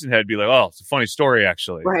that bison head? Be like, oh, it's a funny story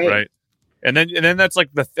actually, Right. And then that's like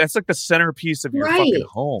the centerpiece of your fucking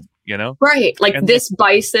home, you know? Right. Like And this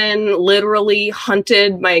bison literally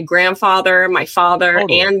hunted my grandfather, my father,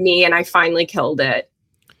 Totally. and me, and I finally killed it.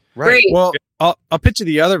 Right. Great. Well, I'll pitch you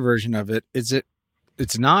the other version of it.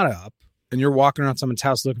 It's not up, and you're walking around someone's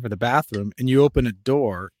house looking for the bathroom, and you open a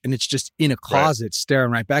door, and it's just in a closet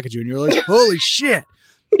staring right back at you, and you're like, "Holy shit,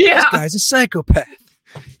 Yeah. this guy's a psychopath.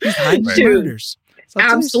 He's hiding Right. Dude, murders." So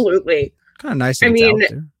it's absolutely. kind of nice. I That it's mean, out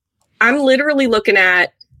there. I'm literally looking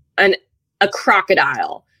at a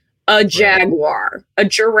crocodile, a jaguar, a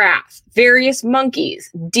giraffe, various monkeys,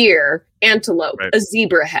 deer, antelope, Right. a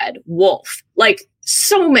zebra head, wolf. Like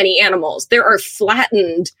so many animals. There are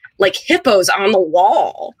flattened like hippos on the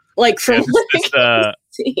wall. Like from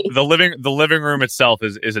the living room itself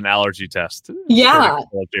is an allergy test. Yeah.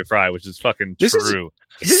 For Jay Fry, which is fucking This is- true.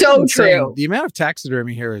 This is so insane. true. The amount of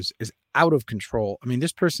taxidermy here is out of control. I mean,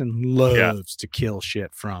 this person loves to kill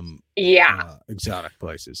shit from Yeah. exotic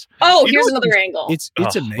places. Oh, You here's know another angle. It's Oh,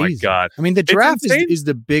 amazing. my God. I mean, the giraffe insane. is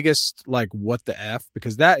the biggest, like, what the F,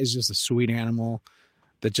 because that is just a sweet animal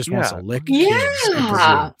that just wants to Yeah. lick Yeah. kids.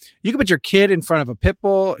 Because, you can put your kid in front of a pit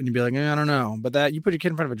bull and you'd be like, I don't know. But that you put your kid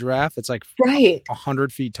in front of a giraffe that's like Right.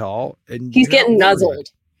 100 feet tall. And He's you're not getting worried about nuzzled.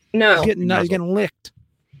 it. No. He's getting licked.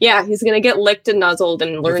 Yeah, he's going to get licked and nuzzled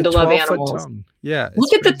and learn With to a love 12-foot animals. tongue. Yeah. it's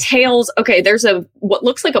Look at the crazy. tails. Okay, there's what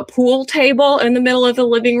looks like a pool table in the middle of the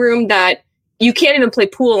living room that you can't even play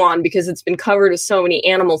pool on because it's been covered with so many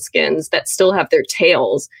animal skins that still have their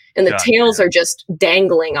tails, and the God tails are just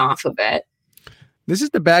dangling off of it. This is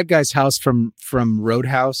the bad guy's house from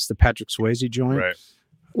Roadhouse, the Patrick Swayze joint. Right.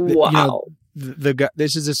 The- Wow. you know, the guy.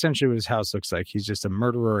 This is essentially what his house looks like. He's just a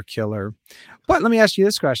murderer, a killer. But let me ask you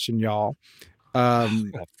this question, y'all. A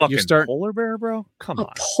fucking start- polar bear, bro. Come A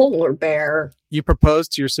on. polar bear. You propose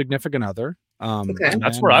to your significant other. Okay.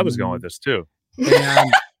 That's where I was going with this too.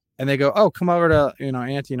 And they go, "Oh, come over to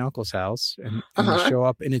auntie and uncle's house," and you Uh-huh. show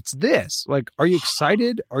up, and it's this. Like, are you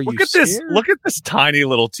excited? Are you Look at this. scared? Look at this tiny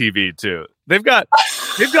little TV too. They've got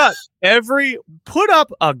put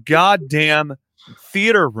up a goddamn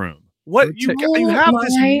theater room. What you have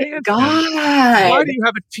this mansion. God. Why do you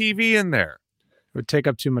have a TV in there? It would take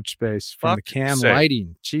up too much space from the Fuck's cam sake.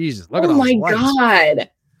 lighting. Jesus, look at Oh all my those lights. God.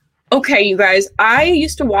 Okay, you guys, I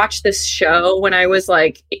used to watch this show when I was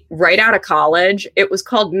like right out of college. It was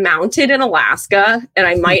called Mounted in Alaska, and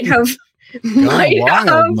I might have. Gone might wild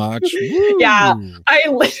have- much. Yeah. Woo. I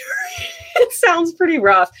literally, it sounds pretty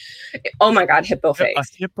rough. Oh my God, hippo face. A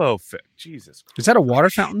hippo fit. Jesus. Is that a water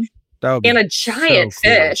fountain? That would be And a giant so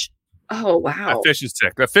cool. fish. Oh, That wow. fish is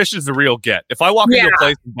sick. That fish is the real get. If I walk into Yeah. a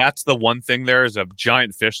place and that's the one thing there is a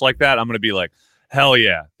giant fish like that, I'm going to be like, hell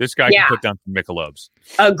yeah, this guy Yeah. can put down some Michelobes.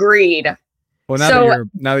 Agreed. Well, now So-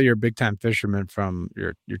 that you're a big time fisherman from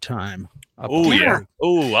your time. up Oh there. yeah.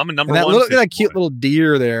 Oh, I'm a number And that one. little fish that cute boy. little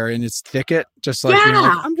deer there in its thicket, just like, you know,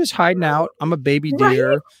 like, Yeah. I'm just hiding out. I'm a baby Right.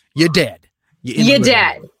 deer. You're dead. You're in the You're living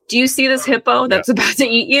dead. room. Do you see this hippo that's about to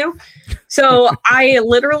eat you? So I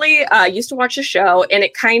literally used to watch the show, and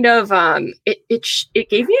it kind of it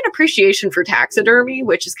gave me an appreciation for taxidermy,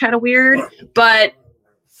 which is kind of weird, but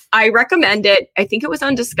I recommend it. I think it was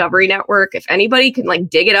on Discovery Network. If anybody can like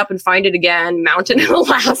dig it up and find it again, Mountain in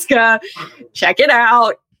Alaska, check it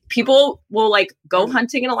out. People will like go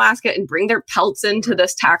hunting in Alaska and bring their pelts into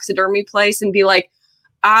this taxidermy place and be like,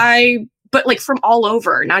 but like from all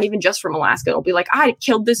over, not even just from Alaska. It'll be like, I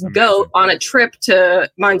killed this goat on a trip to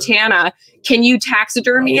Montana. Can you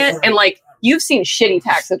taxidermy it? And like, you've seen shitty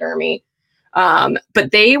taxidermy,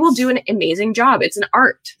 but they will do an amazing job. It's an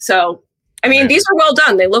art. So, I mean, these are well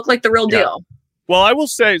done. They look like the real Yeah. deal. Well, I will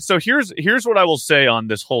say. So here's what I will say on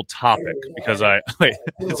this whole topic because wait,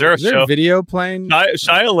 is there a Is there show? a video playing?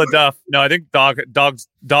 Shia LaBeouf. No, I think dogs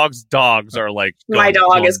are like. My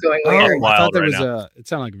dog is going Oh, weird. I wild thought there right was now. it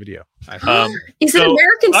sounded like a video. Is it so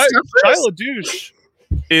American Shia Stuffers? LaDouche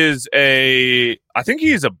is I think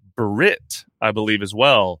he's a Brit, I believe as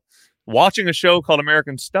well. Watching a show called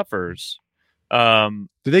American Stuffers. Did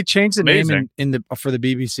they change the Amazing. name in the for the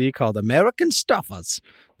BBC called American Stuffers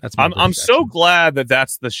That's my I'm British so accent. glad that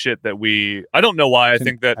that's the shit that we. I don't know why I Can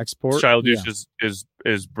think that export? Shia LaBeouf Yeah.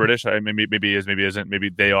 is British. Maybe is, maybe isn't. Maybe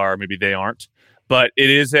they are. Maybe they aren't. But it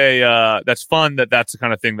is a that's fun that's the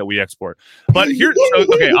kind of thing that we export. But here,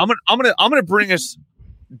 okay, I'm gonna bring us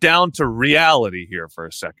down to reality here for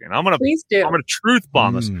a second. Please do. I'm gonna truth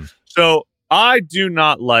bomb us. Mm. So I do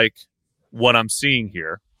not like what I'm seeing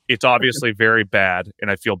here. It's obviously very bad, and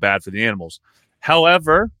I feel bad for the animals.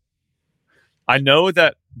 However, I know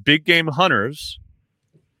that big game hunters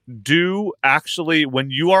do actually, when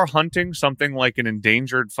you are hunting something like an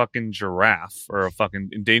endangered fucking giraffe or a fucking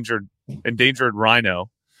endangered rhino,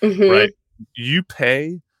 Mhm. right? You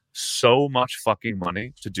pay so much fucking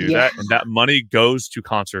money to do that, and that money goes to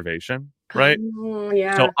conservation, right? Oh,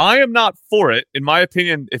 yeah. So I am not for it. In my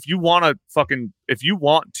opinion, if you want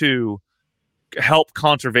to help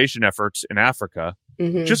conservation efforts in Africa,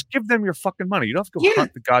 Mhm. just give them your fucking money. You don't have to go Yeah.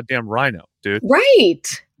 hunt the goddamn rhino, dude. Right.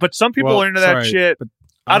 But some people Well, are into that sorry, shit. but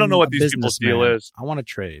I don't know I'm what a these people's deal businessman. is. I want to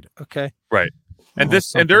trade. Okay. Right. I And want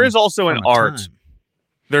and there is something also for an my art. time.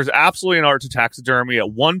 There's absolutely an art to taxidermy.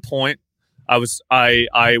 At one point, I was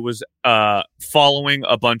following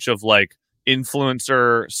a bunch of like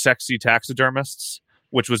influencer sexy taxidermists,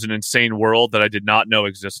 which was an insane world that I did not know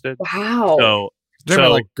existed. Wow. So There were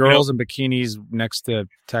like you know, girls in bikinis next to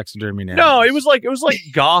taxidermy. no, it was like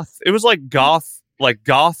goth. It was like goth,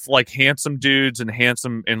 like handsome dudes and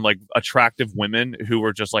handsome and like attractive women who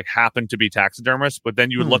were just like happened to be taxidermists. But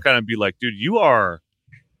then you would look at it and be like, dude, you are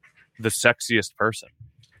the sexiest person.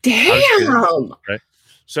 Damn. Right.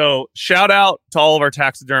 So shout out to all of our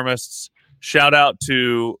taxidermists. Shout out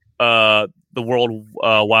to the World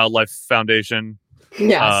Wildlife Foundation.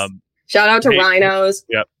 Yes. Shout out to hey- rhinos.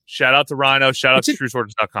 Yep. Shout out to Rhino. Shout out It's to a-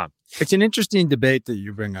 TrueSwords.com. It's an interesting debate that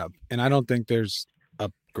you bring up, and I don't think there's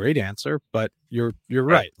a great answer, but you're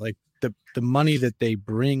right. Like the money that they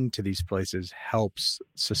bring to these places helps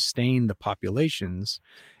sustain the populations.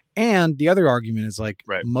 And the other argument is like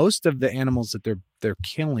Right. most of the animals that they're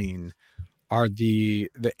killing are the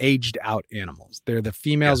aged out animals. They're the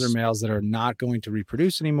females Yes. or males that are not going to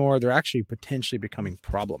reproduce anymore. They're actually potentially becoming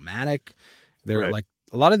problematic. They're Right. like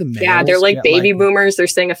a lot of the males. Yeah, they're like get, baby boomers. They're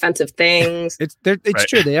saying offensive things. It's Right.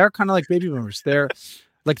 true. They are kind of like baby boomers. They're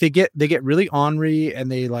like they get really ornery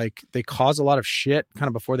and they cause a lot of shit kind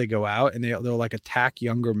of before they go out, and they'll like attack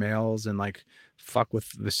younger males and like fuck with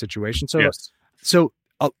the situation. So Yes. so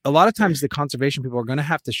a lot of times the conservation people are going to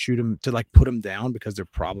have to shoot them to like put them down because they're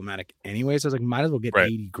problematic anyway. So it's like might as well get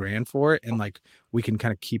Right. 80 grand for it, and like we can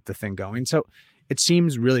kind of keep the thing going. So it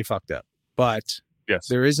seems really fucked up, but Yes.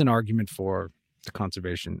 there is an argument for the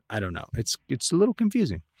conservation. I don't know. It's a little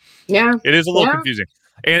confusing. Yeah. It is a little Yeah. confusing.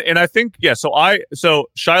 And I think, yeah, so Shia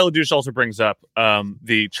LaBeouf also brings up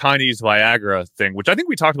the Chinese Viagra thing, which I think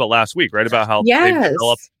we talked about last week, right? About how Yes. they've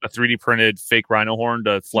developed a 3D printed fake rhino horn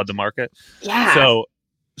to flood the market. Yeah.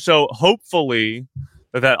 So hopefully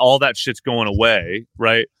that all that shit's going away,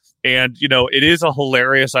 right? And you know, it is a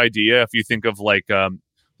hilarious idea if you think of like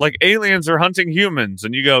aliens are hunting humans,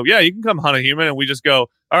 and you go, yeah, you can come hunt a human, and we just go,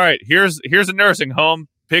 all right, here's a nursing home,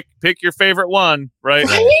 pick your favorite one, right?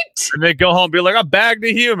 Right? And they go home and be like, I bagged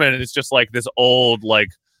a human, and it's just like this old like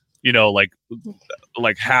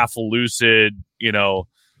half lucid, Yeah.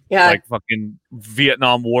 like fucking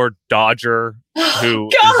Vietnam War Dodger who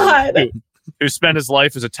God. who spent his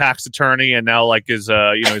life as a tax attorney and now like is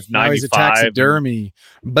he's 95. Now he's a taxidermy.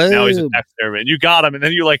 Now he's a Boom. taxidermy, and you got him, and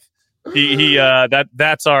then you like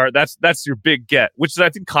that's your big get, which is I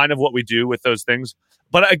think kind of what we do with those things.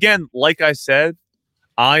 But again, like I said,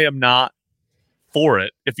 I am not for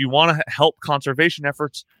it. If you want to help conservation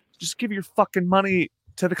efforts, just give your fucking money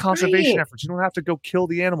to the conservation Right. efforts. You don't have to go kill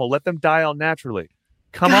the animal. Let them die out naturally.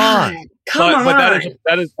 Come God, on. Come on.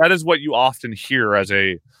 But that is what you often hear as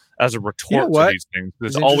a retort You know to what? these things.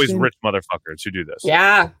 There's It's always interesting. rich motherfuckers who do this.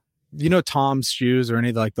 Yeah. You know Tom's shoes or any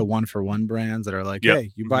of like the 1-for-1 brands that are like, Yep.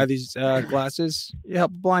 hey, you buy these glasses, you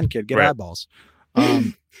help a blind kid get Right. eyeballs.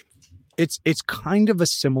 It's kind of a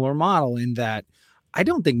similar model in that I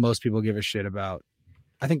don't think most people give a shit about.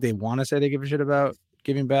 I think they want to say they give a shit about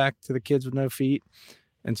giving back to the kids with no feet,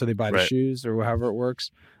 and so they buy the Right. shoes or however it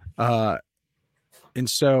works. And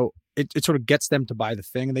so it sort of gets them to buy the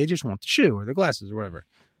thing, and they just want the shoe or the glasses or whatever.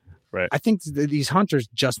 Right. I think these hunters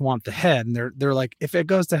just want the head, and they're like, if it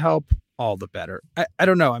goes to help, all the better. I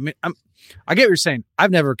don't know. I mean, I get what you're saying.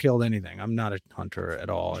 I've never killed anything. I'm not a hunter at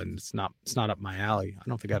all, and it's not up my alley. I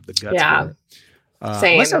don't think I have the guts. Yeah. For it.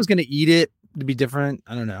 Same. Unless I was going to eat it to be different.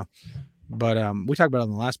 I don't know. But we talked about it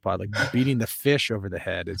on the last pod, like beating the fish over the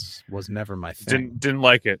head was never my thing. Didn't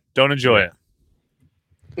like it. Don't enjoy it.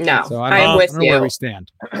 No, So I'm with I don't know where you. we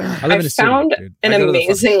stand. I live in a city, found dude. an I go to the fucking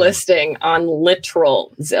amazing city. listing on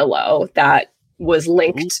literal Zillow that was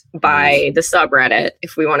linked by the subreddit.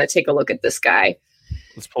 If we want to take a look at this guy,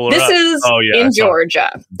 Let's pull it this up. is Oh, yeah, I in saw it.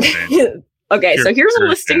 Georgia. Insane. Okay, so here's a Pure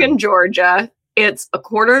listing town. in Georgia. It's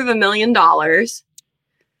 $250,000.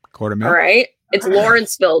 Quarter All mil. right, it's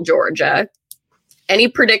Lawrenceville, Georgia. Any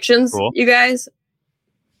predictions, Cool. you guys?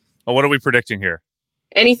 Oh, what are we predicting here?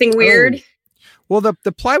 Anything weird? Well, the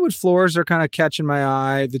plywood floors are kind of catching my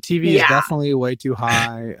eye. The TV is Yeah. definitely way too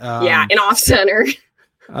high. Yeah, and off center.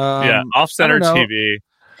 Yeah, off-center I don't know. TV.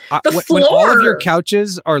 The when all of your floor.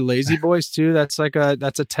 couches are lazy boys too, that's a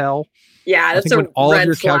tell. Yeah, I that's think a when all red of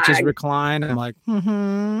your couches flag. recline, I'm like,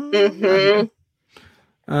 Mhm.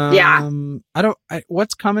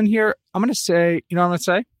 what's coming here? I'm gonna say, you know what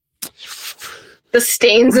I'm gonna say? The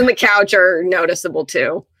stains in the couch are noticeable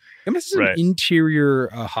too. I'm gonna say Right. some interior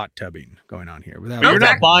hot tubbing going on here. Without But you're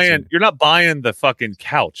Okay. not buying the fucking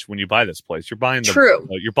couch when you buy this place. You're buying the True.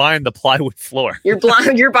 You're buying the plywood floor. You're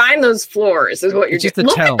blind. You're buying those floors, is what you're It's just doing. a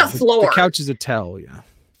Look tell. at the floor. The couch is a tell. Yeah.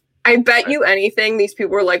 I bet you anything. These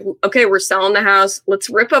people were like, "Okay, we're selling the house. Let's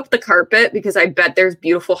rip up the carpet because I bet there's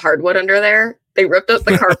beautiful hardwood under there." They ripped up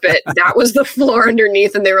the carpet. That was the floor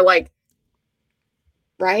underneath, and they were like,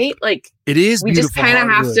 "Right? Like It is. we just beautiful kind of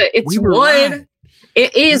have hardwood. to. It's We were wood. right.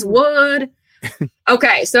 It is wood."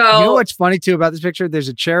 Okay, so You know what's funny too about this picture? There's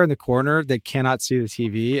a chair in the corner that cannot see the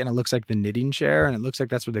TV, and it looks like the knitting chair, and it looks like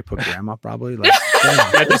that's where they put grandma probably. Like,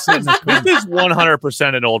 damn, Yeah, this sit in the corner. is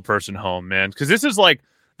 100% an old person home, man. Because this is like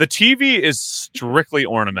the TV is strictly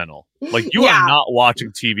ornamental. Like you Yeah. are not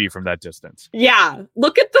watching TV from that distance. yeah,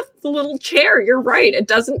 look at the little chair. You're right. It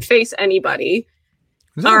doesn't face anybody.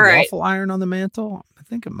 Is that All a right. waffle iron on the mantle? I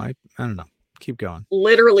think it might. I don't know. Keep going.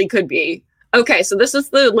 Literally could be. Okay, so this is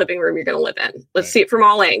the living room you're going to live in. Let's see it from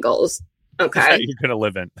all angles. Okay. That you're gonna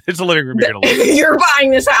live in. It's a living room you're gonna live in. You're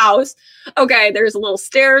buying this house. Okay, there's a little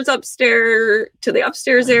stairs upstairs to the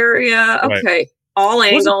upstairs area. Right. Okay, all What's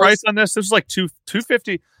angles. the price on this? This is like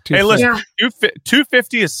 $250. Hey, listen, Yeah,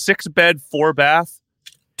 $250 is 6-bed, 4-bath,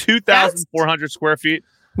 2,400 square feet.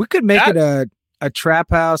 We could make it a trap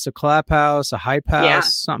house, a clap house, a hype house, Yeah.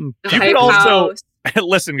 something. the You could hype also- house.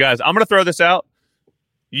 Listen, guys, I'm gonna throw this out.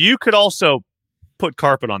 You could also put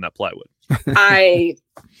carpet on that plywood.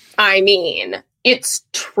 I mean, it's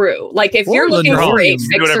true. Like if Or you're looking for a linoleum. Do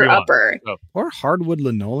whatever fixer you want. upper, Or hardwood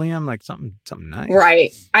linoleum, like something nice.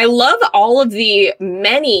 right? I love all of the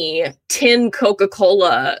many tin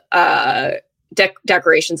Coca-Cola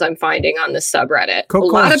decorations I'm finding on this subreddit.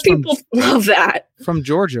 Coca-Cola's a lot of from- people love that. From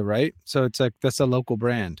Georgia, right? So it's like that's a local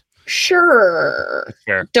brand. Sure.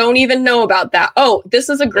 Fair. Don't even know about that. Oh, this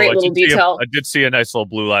is a great I little did see detail. I did see a nice little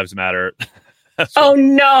Blue Lives Matter. Oh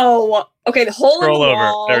no. Okay, the hole in Scroll the over.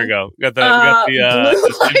 wall. There we go. We got the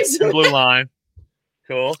Blue Lives the blue line.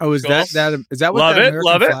 Cool. Oh, is cool. that is that what Love that it,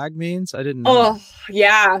 American love it. flag means? I didn't know. Oh,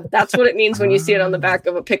 yeah. That's what it means when you see it on the back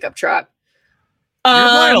of a pickup truck. You're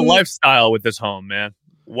buying a Um, lifestyle with this home, man.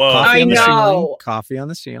 Whoa. Coffee I on the know. ceiling. Coffee on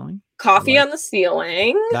the ceiling. Coffee Like- on the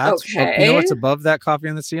ceiling. That's okay. you know what's above that coffee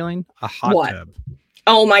on the ceiling? A hot What? tub.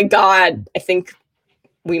 Oh my God. I think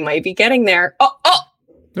we might be getting there. Oh.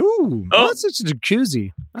 Ooh, Oh. that's such a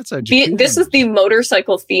jacuzzi. That's a The, jacuzzi. this is the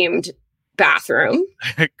motorcycle themed bathroom.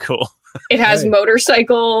 Cool. It has Right.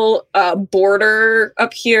 motorcycle border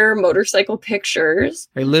up here, motorcycle pictures.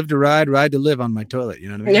 I live to ride to live on my toilet. You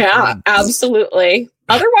know what I mean? Yeah, absolutely.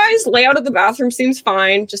 Otherwise, layout of the bathroom seems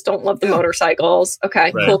fine. Just don't love the motorcycles.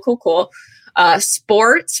 Okay, Right. cool.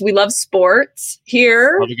 Sports. We love sports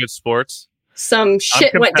here. All the good sports. Some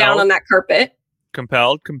shit went down compelled. on that carpet.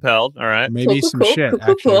 Compelled. All right. Maybe Cool, some cool, shit cool,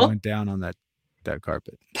 cool, actually cool. went down on that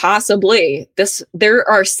carpet. Possibly. There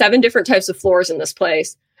are 7 different types of floors in this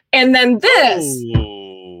place. And then this.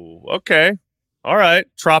 Ooh, okay. All right.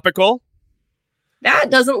 Tropical. That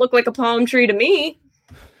doesn't look like a palm tree to me.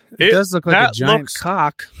 It does look like a that giant looks-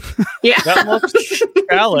 cock. Yeah. That looks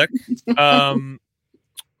phallic.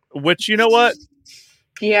 Which, you know what?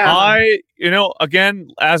 Yeah. Again,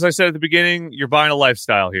 as I said at the beginning, you're buying a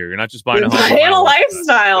lifestyle here. You're not just buying You're a home. buying a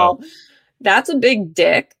lifestyle. That's a big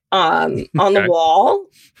dick on Okay. the wall.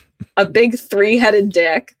 A big 3-headed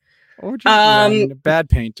dick. Or just, I mean, a bad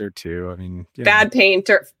painter too. I mean, you know. Bad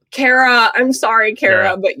painter. Kara, I'm sorry, Kara,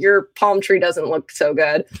 Kara. but your palm tree doesn't look so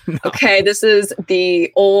good. Okay, this is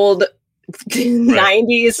the old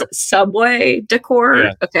 90s subway decor.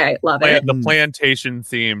 Yeah. Okay, love it. The plantation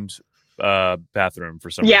themed bathroom for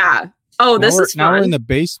some reason. Yeah. Oh, this is Now we're fun. in the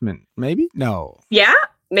basement. Maybe no. Yeah,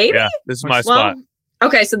 maybe. Yeah, this is my Well, spot.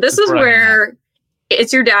 okay, so this That's is right. where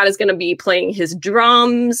it's your dad is going to be playing his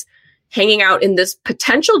drums. hanging out in this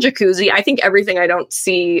potential jacuzzi. I think everything I don't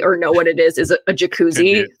see or know what it is a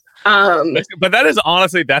jacuzzi. But that is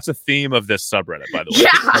honestly, that's a theme of this subreddit, by the way.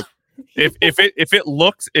 Yeah. Like,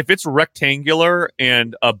 if it's rectangular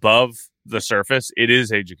and above the surface, it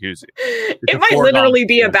is a jacuzzi. It might literally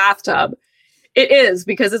be a bathtub. It is,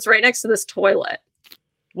 because it's right next to this toilet.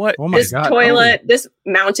 What? Oh my This God. toilet, this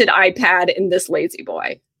mounted iPad, and this lazy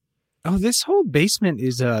boy. Oh, this whole basement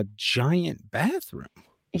is a giant bathroom.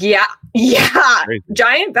 Yeah. Crazy.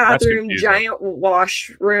 Giant bathroom, confusing. giant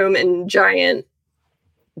washroom, and giant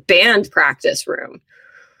band practice room.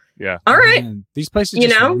 Yeah. All right. Man, these places You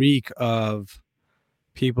just know? reek of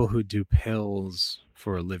people who do pills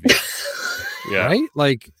for a living. Yeah. Right?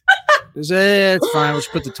 Like, it's fine. We'll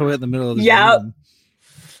just put the toilet in the middle of the Yep. room.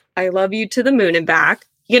 I love you to the moon and back.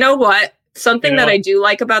 You know what? Something You know that what? I do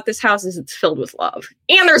like about this house is it's filled with love.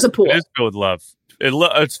 And there's a pool. It is filled with love.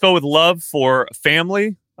 It's filled with love for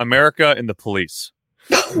family, America, and the police.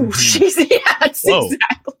 Oh, jeez. Yes, Whoa.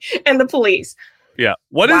 exactly. And the police. Yeah.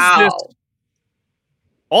 What is Wow. this?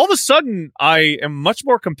 All of a sudden, I am much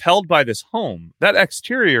more compelled by this home. That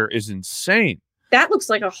exterior is insane. That looks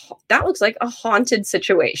like a haunted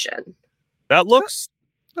situation. That looks.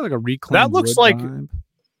 Like a reclaimed That looks wood like- vibe.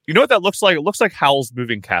 You know what that looks like? It looks like Howl's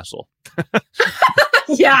Moving Castle.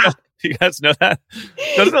 Yeah. You guys know that?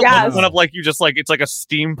 Doesn't it Yes. look kind of like you just like it's like a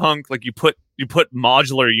steampunk, like you put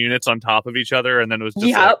modular units on top of each other, and then it was just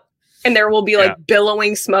Yep. like, And there will be like Yeah.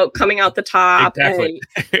 billowing smoke coming out the top. Exactly.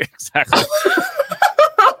 exactly. And...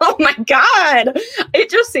 oh my God. It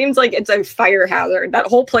just seems like it's a fire hazard. That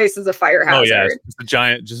whole place is a fire hazard. Oh yeah,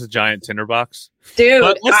 it's just a giant tinderbox. Dude,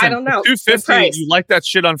 But listen, I don't know. for Good $250, price. you light that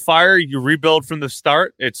shit on fire, you rebuild from the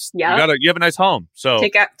start. It's Yeah. you have a nice home. So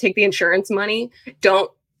Take the insurance money. Don't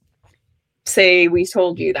say we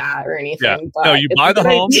told you that or anything. Yeah. But No, you it's buy a the good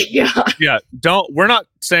home. idea. we're not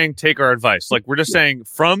saying take our advice. Like we're just saying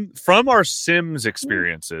from our Sims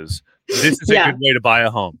experiences, this is a Yeah. good way to buy a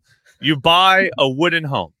home. You buy a wooden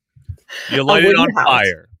home. You light it wooden on house.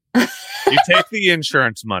 fire. You take the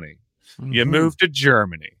insurance money. You Mhm. move to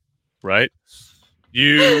Germany, right?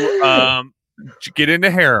 You get into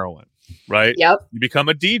heroin, right? Yep. You become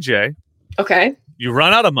a DJ. Okay. You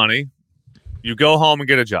run out of money. You go home and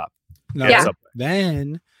get a job. No, Yeah. Subway.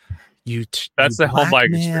 Then you That's you the home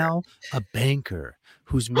buying blackmail a banker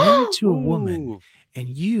who's married to a woman, Ooh. and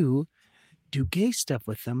you do gay stuff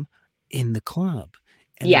with them in the club.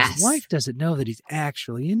 And Yes. his wife doesn't know that he's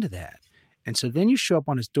actually into that. And so then you show up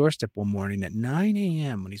on his doorstep one morning at 9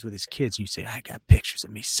 a.m. when he's with his kids, and you say, I got pictures of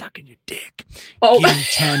me sucking your dick. Oh, Give me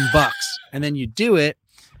 $10. And then you do it,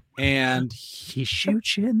 and he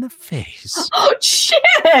shoots you in the face. oh shit.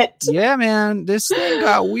 Yeah, man, this thing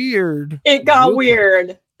got weird. It got Real quick.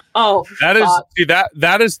 weird. Oh, That is fuck. see,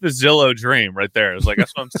 that is the Zillow dream right there. It's like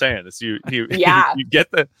that's what I'm saying. It's you Yeah. you get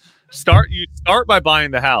the start by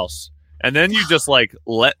buying the house, and then you just like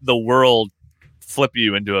let the world flip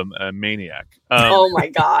you into a maniac. Oh my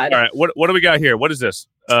God. All right, what do we got here? What is this?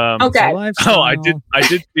 Okay. It's a lifestyle. Oh, I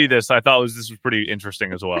did see this. I thought this was pretty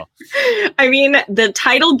interesting as well. I mean, the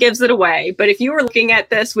title gives it away, but if you were looking at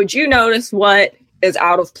this, would you notice what is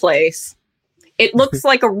out of place? It looks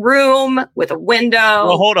like a room with a window.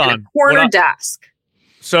 Well, hold and on. a corner What desk.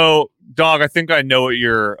 So, dog, I think I know what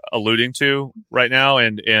you're alluding to right now,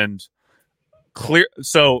 and clear.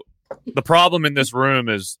 So, the problem in this room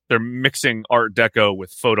is they're mixing Art Deco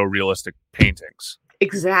with photorealistic paintings.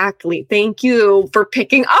 Exactly. Thank you for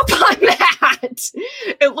picking up on that.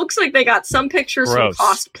 It looks like they got some pictures Gross. from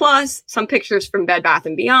Cost Plus, some pictures from Bed Bath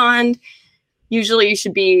 & Beyond. Usually you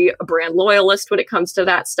should be a brand loyalist when it comes to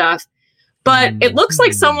that stuff. But it looks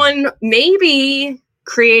like someone maybe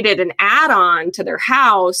created an add-on to their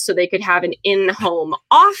house so they could have an in-home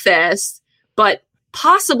office, but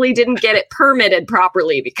possibly didn't get it permitted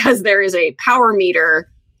properly because there is a power meter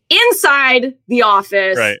inside the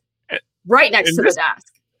office, right next And to this- the desk.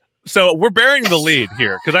 So we're bearing the lead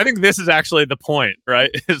here because I think this is actually the point,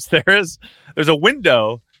 right? Is there's a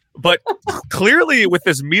window, but clearly with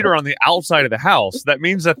this meter on the outside of the house, that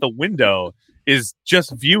means that the window is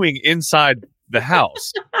just viewing inside the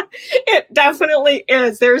house. It definitely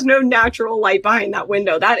is. There's no natural light behind that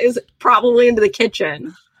window. That is probably into the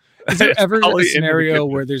kitchen. Is there It's ever probably a into the scenario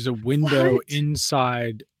kitchen. where there's a window What?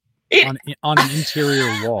 inside It- on an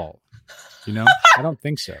interior wall? You know, I don't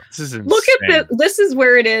think so. This is insane. Look at this is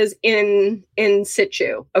where it is in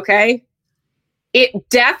situ, okay? It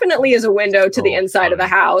definitely is a window to the Oh, inside of the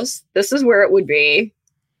funny. house. This is where it would be.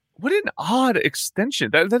 What an odd extension.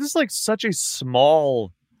 That is like such a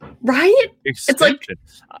small Right? extension. like-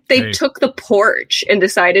 They Hey. took the porch and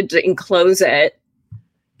decided to enclose it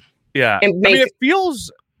yeah. and I mean, make it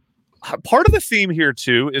feels part of the theme here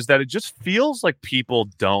too is that it just feels like people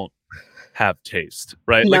don't have taste,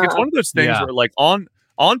 right? Like it's one of those things where like on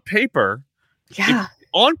paper,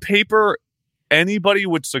 on paper, anybody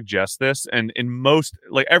would suggest this, and in most,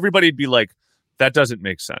 like everybody'd be like, that doesn't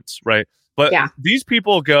make sense, right? But these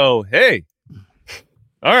people go, hey,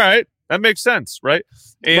 all right, that makes sense, right?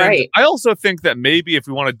 And I also think that maybe if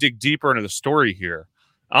we want to dig deeper into the story here,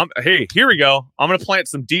 hey, here we go. I'm going to plant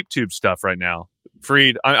some deep tube stuff right now.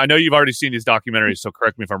 Freed, I know you've already seen these documentaries, so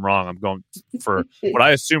correct me if I'm wrong. I'm going for what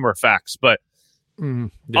I assume are facts, but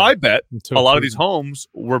I bet a lot of these homes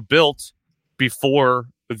were built before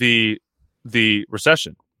the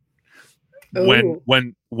recession.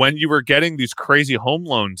 When you were getting these crazy home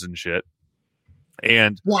loans and shit,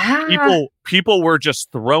 and people were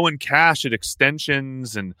just throwing cash at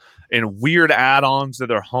extensions and weird add-ons to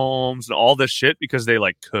their homes and all this shit because they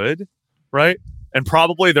like could, right? And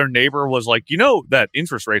probably their neighbor was like, you know, that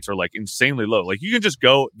interest rates are like insanely low. Like you can just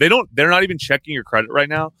go, they're not even checking your credit right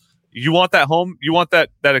now. You want that home, you want that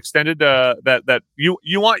extended,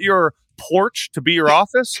 you want your porch to be your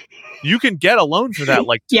office. You can get a loan for that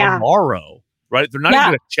like tomorrow, right? They're not even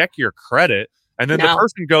going to check your credit. And then the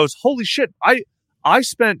person goes, holy shit, I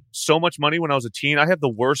spent so much money when I was a teen. I have the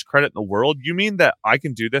worst credit in the world. You mean that I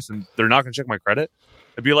can do this and they're not going to check my credit?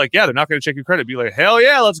 It'd be like, yeah, they're not going to check your credit. It'd be like, hell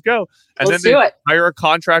yeah, let's go. And then they hire a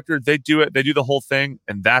contractor. They do it. They do the whole thing.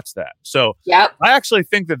 And that's that. So I actually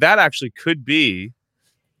think that actually could be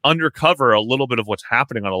undercover a little bit of what's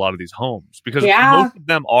happening on a lot of these homes, because most of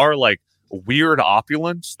them are like weird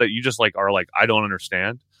opulence that you just like are like, I don't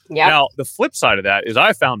understand. Now, the flip side of that is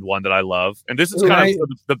I found one that I love. And this is kind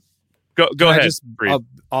of go ahead. Just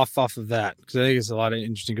off of that, because I think it's a lot of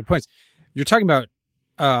interesting good points. You're talking about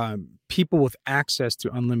people with access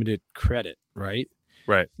to unlimited credit, right?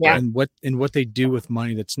 Right. Yeah. And what they do with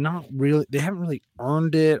money that's not really, they haven't really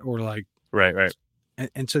earned it, or like right.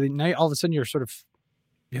 And so now all of a sudden you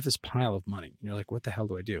have this pile of money. And you're like, what the hell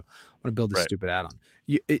do I do? I want to build this stupid add-on.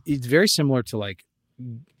 It's very similar to like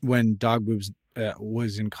when Dog Boobs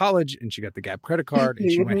was in college and she got the Gap credit card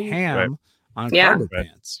and she went ham on cargo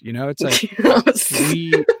pants. You know, it's like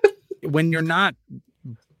when you're not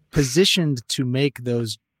positioned to make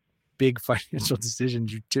those big financial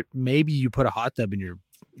decisions, maybe you put a hot tub in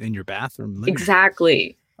your bathroom.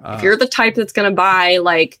 Exactly. If you're the type that's going to buy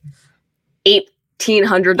like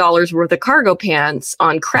 $1,800 worth of cargo pants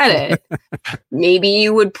on credit, maybe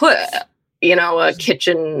you would put, a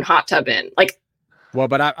kitchen hot tub in. Like, well,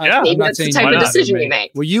 but maybe that's the type of decision you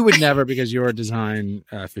make. Well, you would never, because you're a design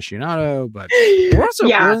aficionado. But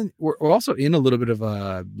we're also in a little bit of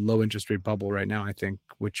a low interest rate bubble right now, I think,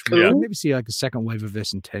 which we can maybe see like a second wave of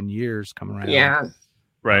this in 10 years coming around. Yeah,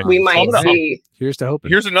 right. We might see. Here's to hoping.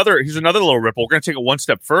 Here's another little ripple. We're going to take it one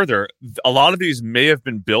step further. A lot of these may have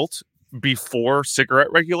been built before cigarette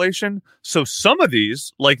regulation, so some of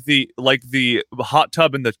these, like the hot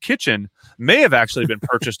tub in the kitchen, may have actually been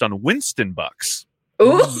purchased on Winston bucks.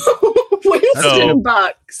 Ooh, Winston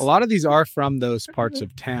bucks. A lot of these are from those parts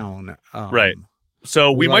of town, right?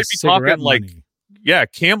 So we might be talking like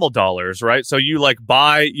Camel dollars, right? So you like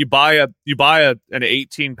buy an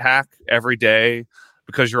 18 pack every day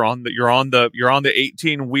because you're on the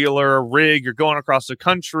 18-wheeler rig. You're going across the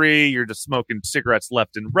country. You're just smoking cigarettes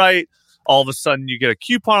left and right. All of a sudden, you get a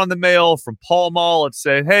coupon in the mail from Pall Mall and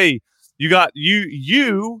say, "Hey, you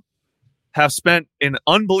have spent an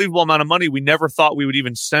unbelievable amount of money. We never thought we would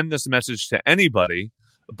even send this message to anybody,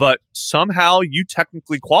 but somehow you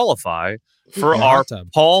technically qualify for our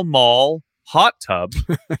Pall Mall hot tub.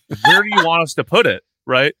 Where do you want us to put it?"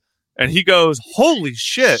 Right? And he goes, "Holy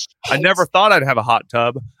shit. I never thought I'd have a hot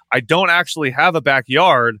tub. I don't actually have a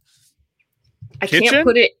backyard. I can't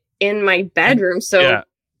put it in my bedroom. So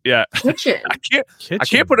yeah. Kitchen. I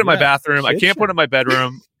can't put it in my bathroom. Kitchen. I can't put it in my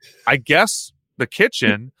bedroom. I guess the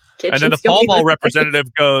kitchen." And then the Pall Mall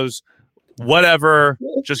representative goes, "Whatever,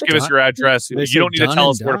 just give us your address. You don't need to tell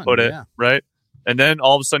us where to put it," right? And then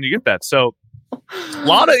all of a sudden you get that. So a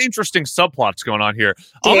lot of interesting subplots going on here.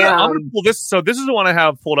 I'm gonna pull this. So this is the one I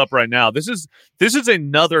have pulled up right now. This is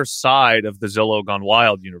another side of the Zillow Gone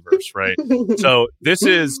Wild universe, right? So this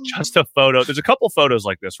is just a photo. There's a couple photos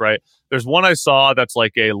like this, right? There's one I saw that's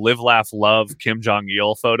like a live, laugh, love Kim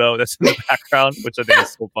Jong-il photo that's in the background, which I think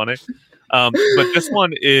is so funny. But this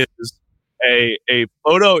one is a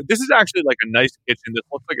photo. This is actually like a nice kitchen. This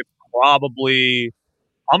looks like it's probably,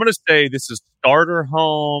 I'm going to say this is starter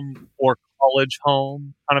home or college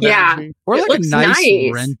home kind of energy. Or like a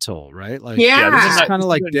nice rental, right? Like, this is kind of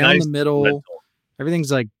like down the middle. Rental.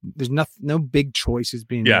 Everything's like, there's no big choices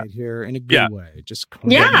being made here in a good way. Just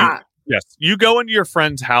Yes. You go into your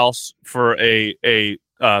friend's house for a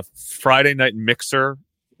Friday night mixer,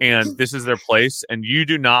 and this is their place, and you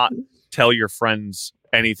do not tell your friends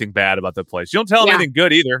anything bad about the place. You don't tell them anything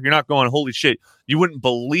good either. You're not going, holy shit. You wouldn't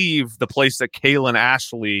believe the place that Kaylin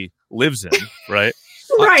Ashley lives in, right?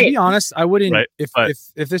 Right. To be honest, I wouldn't. Right, If but-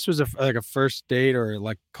 if this was a first date or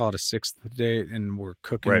like call it a sixth date, and we're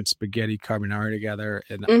cooking Right. spaghetti carbonara together,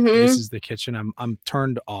 and Mhm. this is the kitchen, I'm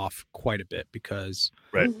turned off quite a bit because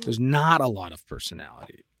Right. there's not a lot of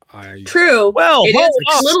personality. True. Well, It hold is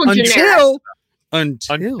a up. little generic.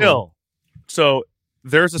 Until So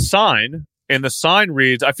there's a sign, and the sign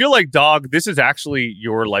reads, I feel like, dog, this is actually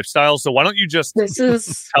your lifestyle. So why don't you just This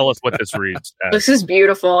is tell us what this reads as? this is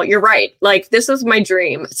beautiful. You're right. Like, this is my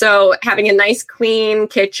dream. So having a nice clean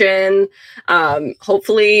kitchen,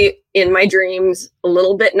 hopefully in my dreams a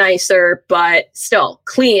little bit nicer, but still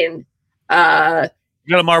clean. You got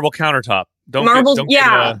a marble countertop. Marbles,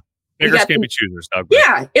 yeah. Beggars got- can't be choosers, dog.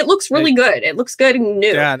 Yeah, it looks really good. It looks good and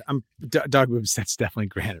new. Dad, dog boobs. That's definitely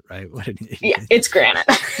granite, right? What an idiot. Yeah, it's granite.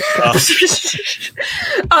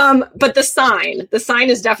 But the sign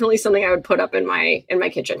is definitely something I would put up in my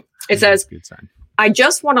kitchen. It says, Good sign. I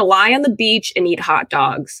just want to lie on the beach and eat hot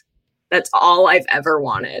dogs. That's all I've ever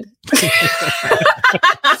wanted.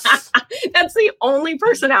 That's the only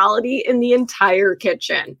personality in the entire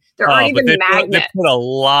kitchen. There aren't even they magnets. put a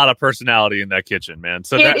lot of personality in that kitchen, man.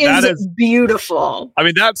 So It that is is, beautiful. I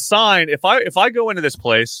mean, that sign, if I go into this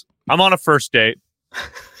place, I'm on a first date.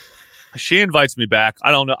 She invites me back.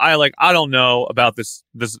 I don't know. I don't know about this.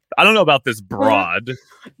 I don't know about this broad, so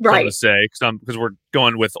Right. to say, because we're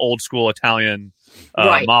going with old school Italian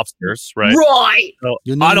Right. mobsters, right? Right. So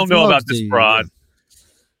Your I name don't know about loves this the- broad.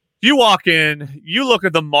 You walk in, you look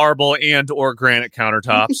at the marble and or granite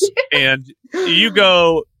countertops, and you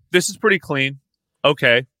go, "This is pretty clean."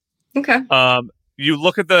 Okay. Okay. You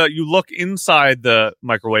look inside the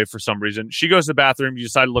microwave for some reason. She goes to the bathroom. You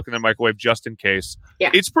decide to look in the microwave just in case.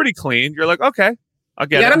 Yeah. It's pretty clean. You're like, okay, I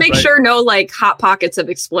get You it. got to make right? sure no like hot pockets have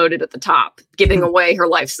exploded at the top, giving away her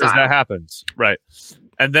 'Cause lifestyle. that happens, right?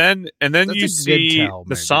 And then That's you a good see tell, the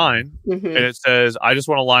maybe. sign, Mhm. and it says, "I just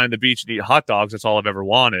want to lie on the beach and eat hot dogs. That's all I've ever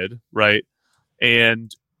wanted." Right?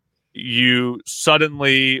 And you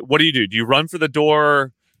suddenly, what do? Do you run for the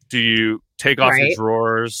door? Do you take off your Right.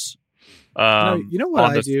 drawers? You know what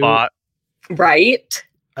on I the do? spot? Right.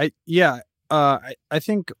 I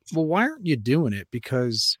think, well, why aren't you doing it?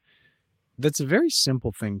 Because that's a very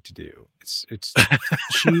simple thing to do. It's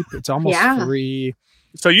cheap. It's almost Yeah. free.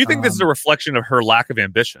 So you think this is a reflection of her lack of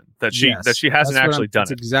ambition that she Yes, hasn't that's what actually done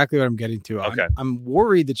That's it? exactly what I'm getting to. Okay. I'm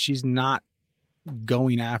worried that she's not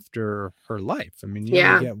going after her life. I mean, you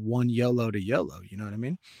Yeah. only get one YOLO to YOLO. You know what I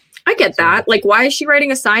mean? I get that. Like, why is she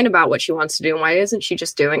writing a sign about what she wants to do? And why isn't she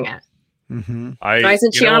just doing it? Mm-hmm. Why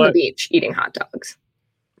isn't she on the beach eating hot dogs?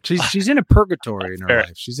 She's in a purgatory in her Fair.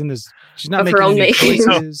 life. She's in this. She's not Of her making own any making.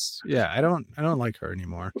 choices. Yeah, I don't like her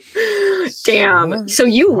anymore. Damn. So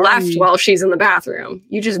you Sorry. left while she's in the bathroom.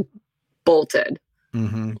 You just bolted.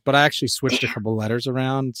 Mm-hmm. But I actually switched a couple letters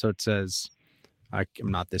around, so it says, "I'm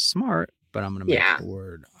not this smart, but I'm going to make Yeah. the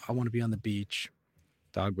word. I want to be on the beach.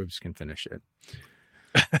 Dog Whips can finish it."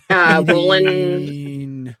 Rolling,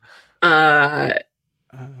 Eating,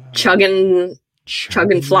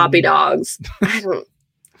 chugging floppy dogs. I don't.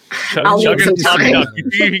 I'll need Chugging some floppy time. dogs. You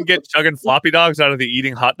think you can get chugging floppy dogs out of the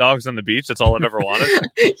eating hot dogs on the beach? That's all I've ever wanted.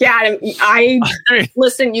 Yeah, I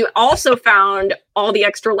listen. You also found all the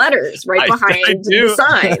extra letters right I behind do. the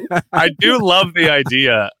sign. I do love the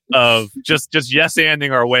idea of just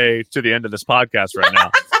yes-anding our way to the end of this podcast right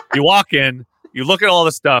now. You walk in, you look at all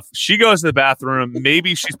the stuff. She goes to the bathroom.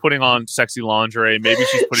 Maybe she's putting on sexy lingerie. Maybe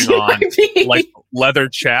she's putting She on might be. like leather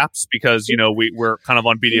chaps because we're kind of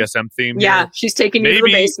on BDSM theme. Yeah, here. she's taking you to the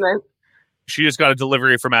Maybe- basement. She just got a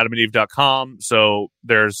delivery from adamandeve.com. So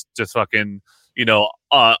there's just fucking,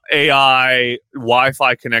 AI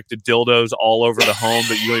Wi-Fi connected dildos all over the home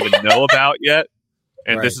that you don't even know about yet.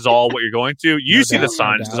 And Right. this is all what you're going to. You No see doubt, the no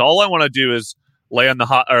signs because doubt. all I want to do is lay on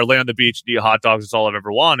the beach and eat hot dogs. It's all I've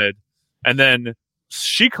ever wanted. And then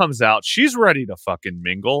she comes out. She's ready to fucking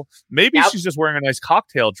mingle. Maybe Yep. she's just wearing a nice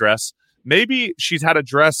cocktail dress. Maybe she's had a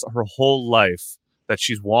dress her whole life that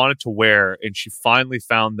she's wanted to wear, and she finally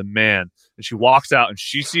found the man. And she walks out and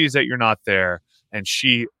she sees that you're not there, and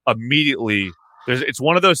she immediately it's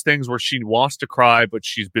one of those things where she wants to cry, but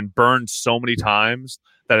she's been burned so many times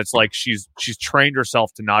that it's like she's trained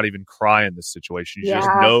herself to not even cry in this situation. She just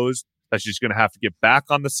Yeah. knows that she's going to have to get back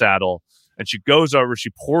on the saddle, and she goes over, she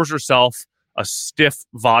pours herself a stiff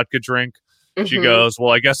vodka drink. She Mhm. goes,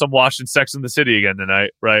 well, I guess I'm watching Sex in the City again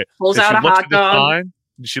tonight, right? Pulls And out she a looks hot at the dog. sign.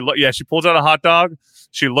 She pulls out a hot dog,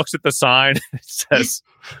 She looks at the sign. It says,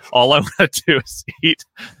 "All I want to do is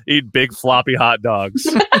eat big floppy hot dogs."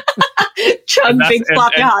 Chug big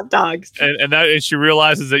floppy hot dogs. And she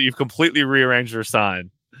realizes that you've completely rearranged her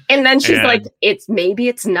sign. And then she's like,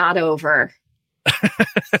 it's not over.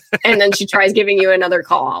 And then she tries giving you another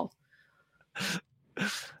call.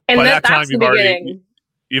 And by that time, that's the beginning.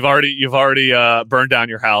 You've already burned down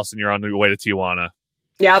your house and you're on your way to Tijuana.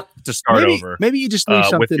 Yep. To start over. Maybe you just leave with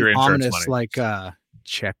something your insurance ominous money. like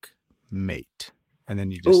checkmate. And then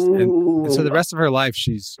you just and so the rest of her life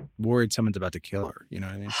she's worried someone's about to kill her. You know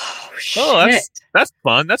what I mean? Oh, that's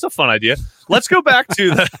fun. That's a fun idea. Let's go back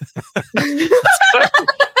to the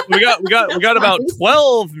we got about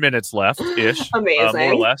 12 minutes left ish. Amazing.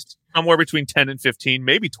 More or less. Somewhere between 10 and 15,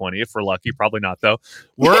 maybe 20 if we're lucky. Probably not though.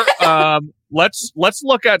 We're let's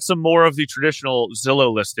look at some more of the traditional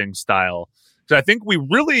Zillow listing style. So I think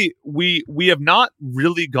we have not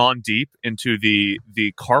really gone deep into the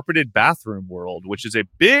carpeted bathroom world, which is a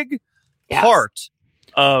big part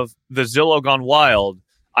of the Zillow Gone Wild.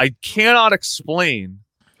 I cannot explain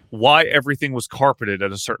why everything was carpeted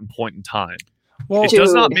at a certain point in time. Well, it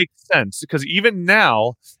does not make sense because even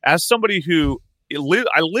now, as somebody who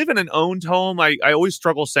I live in an owned home, I always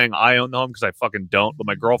struggle saying I own the home because I fucking don't, but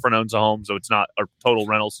my girlfriend owns a home, so it's not a total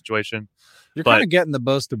rental situation. You're kind of getting the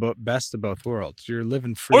best of both worlds. You're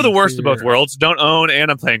living free. Or the worst of both worlds. Don't own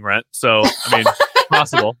and I'm paying rent. So, I mean,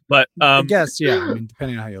 possible. But I guess, yeah. I mean,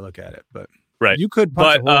 depending on how you look at it. But you could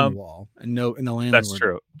punch a hole in the wall and know in the landlord. That's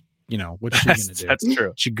true. You know, what's she going to do? That's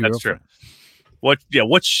true. That's true.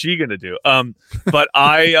 What's she going to do? But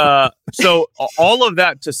so all of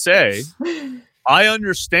that to say, I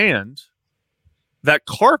understand that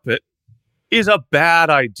carpet is a bad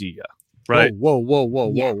idea. Right.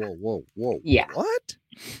 Whoa. Yeah. What?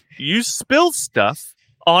 You spill stuff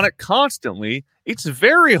on it constantly. It's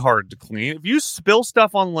very hard to clean. If you spill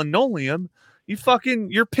stuff on linoleum,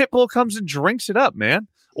 your pit bull comes and drinks it up, man.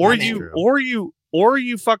 Or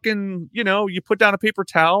you fucking, you put down a paper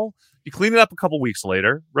towel, you clean it up a couple weeks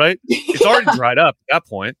later, right? It's already dried up at that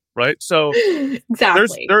point, right? So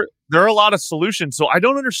exactly. There are a lot of solutions. So I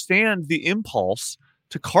don't understand the impulse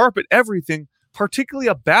to carpet everything, particularly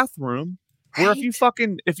a bathroom where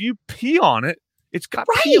if you pee on it, it's got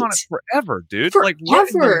pee on it forever, dude. Forever. Like what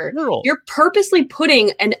in the world? You're purposely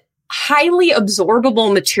putting an highly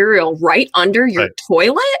absorbable material right under your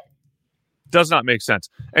toilet? Does not make sense.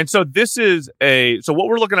 And so this is so what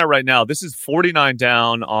we're looking at right now, this is 49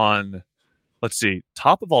 down on, let's see,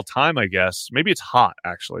 top of all time, I guess. Maybe it's hot,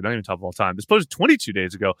 actually. Not even top of all time. This posted 22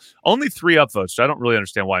 days ago. Only 3 upvotes. So I don't really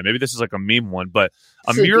understand why. Maybe this is like a meme one, but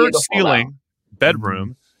a mirrored ceiling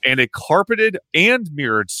bedroom and a carpeted and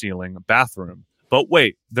mirrored ceiling bathroom. But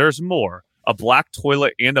wait, there's more. A black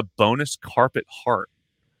toilet and a bonus carpet heart.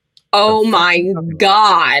 Oh my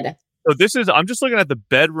God. So this is, I'm just looking at the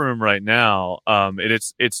bedroom right now. And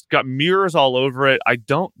it's got mirrors all over it. I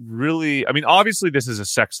don't really, I mean, obviously this is a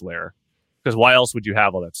sex lair because why else would you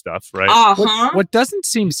have all that stuff, right? Uh-huh. What doesn't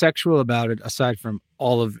seem sexual about it, aside from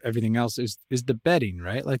all of everything else, is the bedding,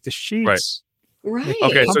 right? Like the sheets. Right.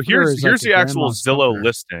 Okay, so here's like the actual grandma's Zillow comfort.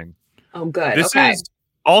 listing. Oh, good. This is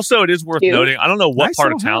also, it is worth noting. I don't know what Nice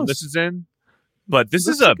part of little town house. this is in, but this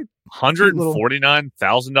Looks is a like a cute little-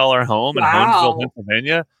 $149,000 home in Wow. Honesville,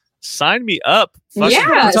 Pennsylvania. Sign me up. That's what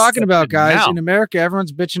we're Yes. talking about, guys. Now. In America,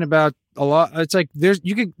 everyone's bitching about a lot. It's like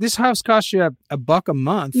this house costs you $1 a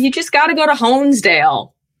month. You just got to go to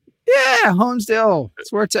Honesdale. Yeah, Honesdale.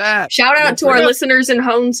 That's where it's at. Shout out to our listeners in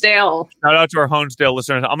Honesdale. Shout out to our Honesdale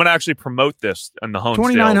listeners. I'm going to actually promote this in the Honesdale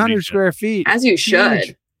 2,900 region. square feet. As you should.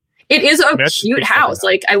 Huge. It is a That's cute big house. stuff.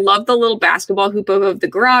 Like, I love the little basketball hoop above the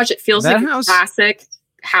garage. It feels That like house- a classic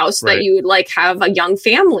house Right. that you would like have a young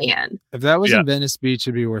family in. If that was Yeah. in Venice Beach,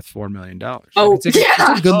 it'd be worth $4 million. Oh, it's a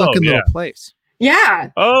good looking yeah. little place.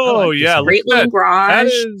 Yeah. Oh, I like this yeah. one. Great look at little that. That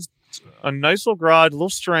garage. is a nice little garage, a little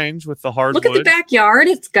strange with the hardwood. Look at the backyard.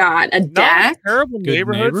 It's got a Not deck. a terrible Good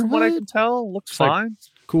neighborhood from what I neighborhood. can tell. Looks It's like- fine.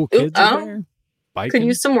 Cool kids oh. in there. Biking. Could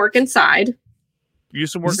use some work inside.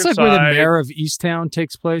 Use some work Is this like inside. where the mayor of Easttown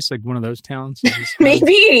takes place? Like one of those towns?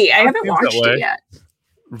 Maybe. I haven't feels that watched way. it yet.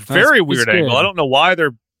 Very It's weird good. angle. I don't know why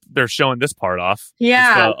they're showing this part off.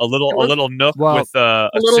 Yeah. Just a little nook Well, with a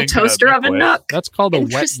A little sink and a toaster oven microwave. nook. That's called a wet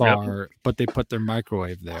Interesting. bar, but they put their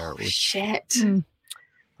microwave there. Oh, Which, shit.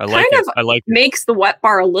 I like Kind it. of I like it. Makes the wet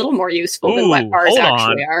bar a little more useful than Ooh, wet bars hold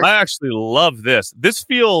actually on. are. I actually love this. This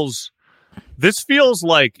feels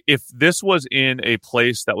like if this was in a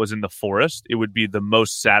place that was in the forest, it would be the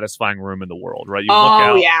most satisfying room in the world, right? You look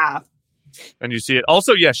Oh, out, yeah. and you see it.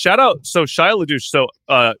 Also, yeah, shout out. So Shia LaDouche. So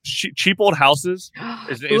Cheap Old Houses,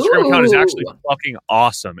 his Instagram account is actually fucking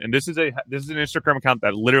awesome. And this is an Instagram account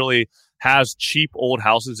that literally has cheap old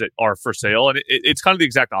houses that are for sale. And it's kind of the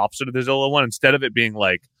exact opposite of the Zillow one. Instead of it being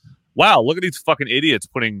like, wow, look at these fucking idiots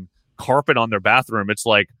putting carpet on their bathroom. It's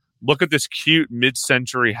like, look at this cute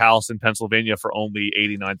mid-century house in Pennsylvania for only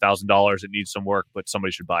 $89,000. It needs some work, but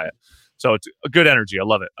somebody should buy it. So it's a good energy. I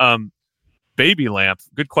love it. Baby lamp.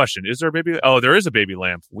 Good question. Is there a baby? Oh, there is a baby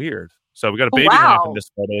lamp. Weird. So we got a baby lamp in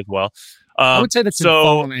this photo as well. I would say that's a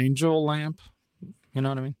fallen angel lamp. You know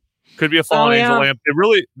what I mean? Could be a fallen angel lamp. They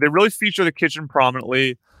really feature the kitchen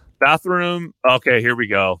prominently. Bathroom. Okay, here we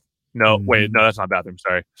go. No, wait, no, that's not bathroom.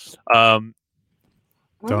 Sorry.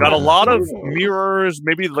 Got a lot of mirrors.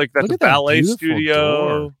 Maybe like that's a ballet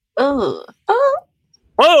studio. Oh,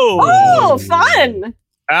 Whoa! Oh, fun!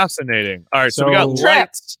 Fascinating. All right, so we got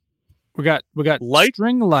lights. We got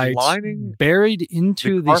string lights buried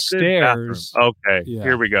into the stairs. Bathroom. Okay,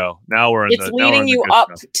 here we go. Now we're in it's leading you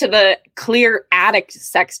up to the clear attic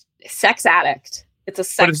sex addict. It's a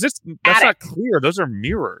sex. But is this? That's not clear. Those are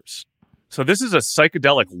mirrors. So this is a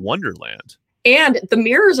psychedelic wonderland. And the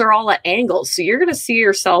mirrors are all at angles, so you're going to see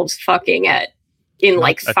yourselves fucking in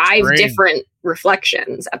like 5 different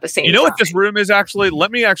reflections at the same time. You know what this room is actually?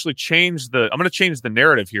 Let me actually I'm going to change the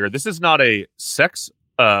narrative here. This is not a sex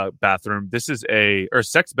bathroom. This is or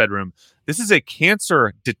sex bedroom. This is a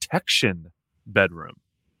cancer detection bedroom.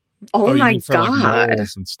 Oh my God. Like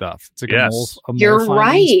moles and stuff. It's like you're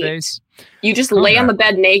right. Space. You just lay on the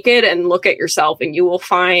bed naked and look at yourself and you will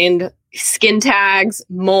find skin tags,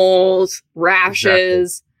 moles,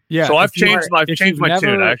 rashes. Exactly. Yeah. So I've changed my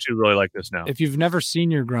tune. I actually really like this now. If you've never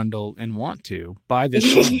seen your grundle and want to, buy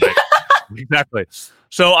this one. Exactly.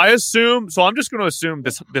 So I'm just going to assume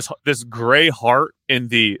this gray heart in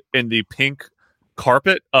the pink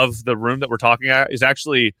carpet of the room that we're talking about is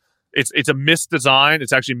actually it's a misdesign.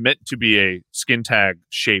 It's actually meant to be a skin tag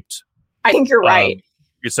shaped. I think you're right.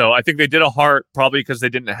 So I think they did a heart probably because they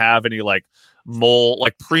didn't have any like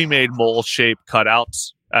pre-made mole shape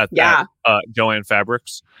cutouts at Joann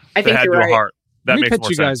Fabrics. I think you're right. A heart. That makes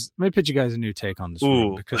more sense. Let me pitch you guys a new take on this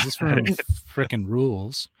room because this room freaking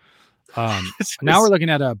rules. Now we're looking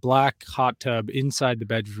at a black hot tub inside the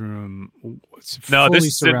bedroom. Now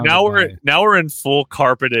we're in full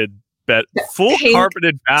carpeted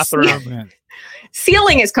carpeted bathroom.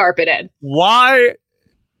 Ceiling is carpeted. Why?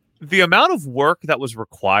 The amount of work that was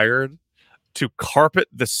required to carpet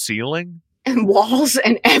the ceiling and walls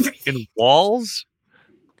and everything.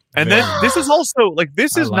 And then this is also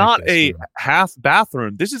this is not a half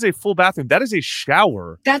bathroom. This is a full bathroom. That is a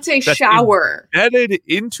shower. That's a shower embedded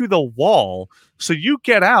into the wall. So you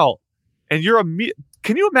get out and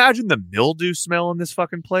can you imagine the mildew smell in this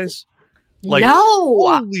fucking place? No.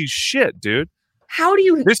 Holy shit, dude. How do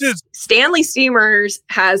you... Stanley Steamers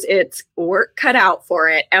has its work cut out for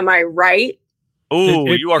it. Am I right? Oh,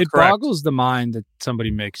 you are correct. It boggles the mind that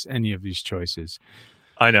somebody makes any of these choices.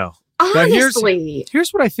 I know. Honestly. Here's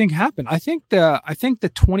what I think happened. I think the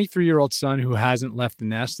 23-year-old son who hasn't left the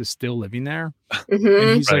nest is still living there. Mm-hmm.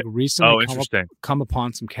 And he's recently come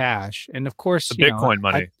upon some cash. And of course, the Bitcoin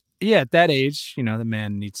money. At that age, the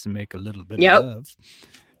man needs to make a little bit of love.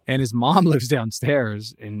 And his mom lives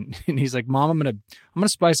downstairs, and he's like, "Mom, I'm gonna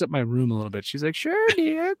spice up my room a little bit." She's like, "Sure,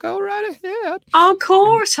 dear, go right ahead." Of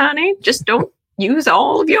course, honey. Just don't use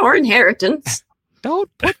all of your inheritance. Don't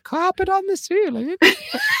put carpet on the ceiling.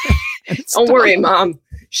 Don't worry, Mom.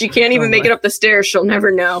 She can't even make it up the stairs. She'll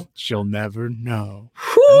never know. She'll never know.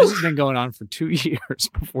 This has been going on for 2 years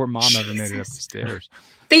before Mom ever made it up the stairs.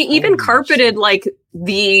 They even carpeted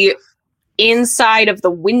the inside of the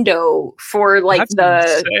window for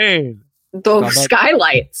the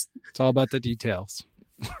skylights. It's all about the details.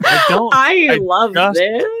 I love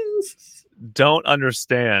this. Don't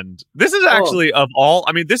understand. This is actually of all.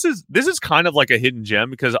 I mean, this is kind of like a hidden gem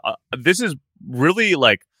because this is really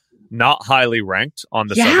not highly ranked on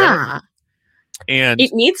the subreddit. And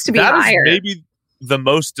it needs to be that higher. Is maybe the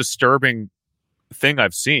most disturbing thing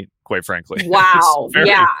I've seen, quite frankly. Wow.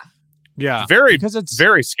 Because it's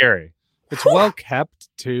very scary. It's well kept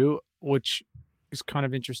too, which is kind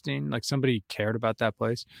of interesting. Like somebody cared about that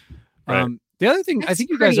place. Right. The other thing, I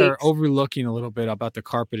think you guys are overlooking a little bit about the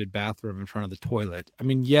carpeted bathroom in front of the toilet. I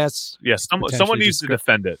mean, yes. Someone needs to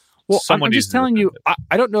defend it. Well, I'm just telling you,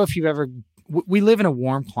 I don't know if you've ever. We live in a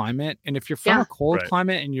warm climate, and if you're from a cold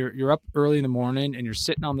climate and you're up early in the morning and you're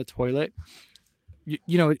sitting on the toilet,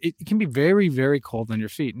 it can be very, very cold on your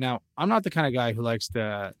feet. Now, I'm not the kind of guy who likes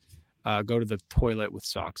to go to the toilet with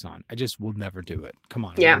socks on. I just will never do it. Come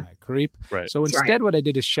on, Yeah. I'm a creep. Right. So That's instead, what I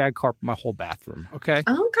did is shag carpet my whole bathroom. Okay.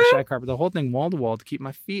 I Okay. shag carpet the whole thing wall to wall to keep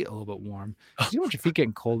my feet a little bit warm. You don't want your feet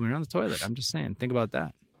getting cold when you're on the toilet. I'm just saying. Think about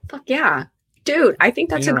that. Fuck yeah. Dude, I think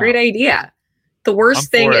that's In a or great out? idea. The I'm worst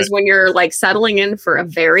thing for is it. when you're like settling in for a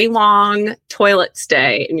very long toilet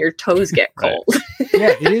stay and your toes get Right. cold.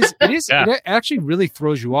 Yeah, it is. It is. Yeah. It actually really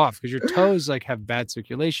throws you off because your toes like have bad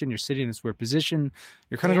circulation. You're sitting in this weird position.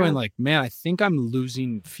 You're kind of Yeah. going like, man, I think I'm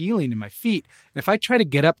losing feeling in my feet. And if I try to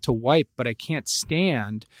get up to wipe, but I can't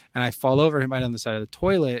stand, and I fall over and hit right on the side of the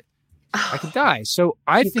toilet, I could die. So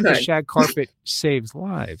I You think the could. shag carpet saves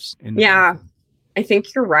lives. In the Yeah. bathroom. I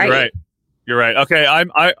think you're right. You're right. You're right. Okay,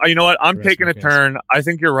 I you know what? I'm Rest taking my a case. turn. I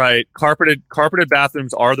think you're right. Carpeted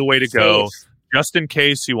bathrooms are the way to go, Safe. just in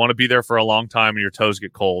case you want to be there for a long time and your toes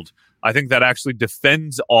get cold. I think that actually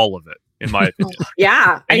defends all of it, in my opinion.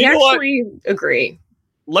 Yeah, And I you know what? actually agree.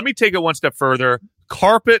 Let me take it one step further.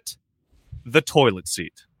 Carpet the toilet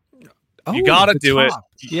seat. You gotta the do it. top.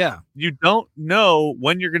 Yeah. You don't know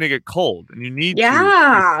when you're going to get cold, and you need to be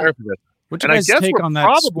Yeah. prepared for this. What's And your I guys' guess take we're on that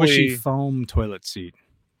probably- squishy foam toilet seat?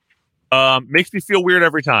 Makes me feel weird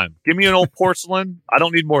every time. Give me an old porcelain. I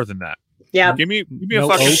don't need more than that. Yeah. Give me a No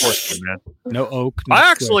fucking oak. porcelain, man. No oak. No I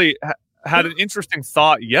squish. actually had an interesting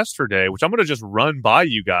thought yesterday, which I'm going to just run by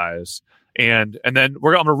you guys, and then I'm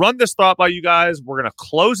going to run this thought by you guys. We're going to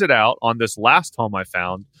close it out on this last home I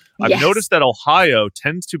found. I've Yes. noticed that Ohio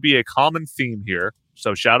tends to be a common theme here.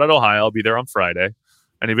 So shout out Ohio. I'll be there on Friday.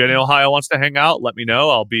 Anybody in Ohio wants to hang out, let me know.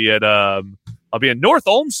 I'll be at North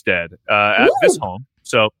Olmsted at this home.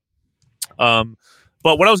 So, but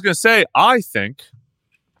what I was going to say, I think,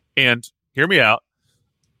 and hear me out,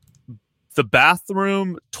 the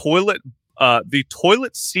bathroom toilet, the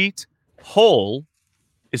toilet seat hole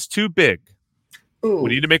is too big. Ooh.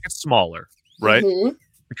 We need to make it smaller, right? Mhm.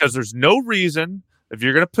 Because there's no reason, if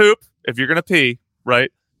you're going to poop, if you're going to pee,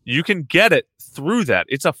 right, you can get it through that.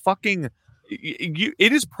 It's a fucking,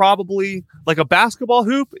 it is probably like a basketball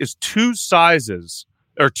hoop is two sizes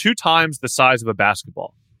or 2 times the size of a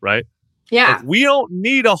basketball, right? Yeah. Like, we don't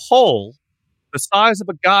need a hole the size of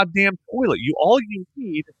a goddamn toilet. All you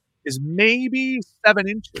need is maybe 7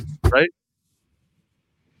 inches, right?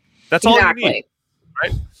 That's all you need,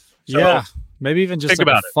 right? So Yeah. Maybe even just think like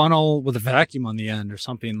a about it. funnel with a vacuum on the end or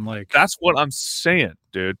something like. That's what I'm saying,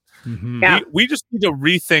 dude. Mhm. Yeah. We just need to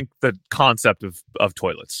rethink the concept of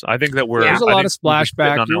toilets. I think that we're Yeah. There's a I lot think of we've been sitting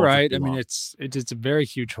splashback. on that You're one for right. too I mean, long. it's a very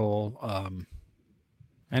huge hole.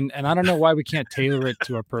 And I don't know why we can't tailor it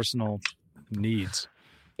to our personal needs.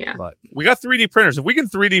 Yeah. But We got 3D printers. If we can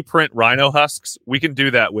 3D print rhino husks, we can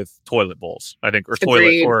do that with toilet bowls, I think, or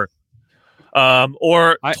Agreed. toilet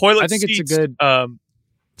or I toilet think it's a seats. good-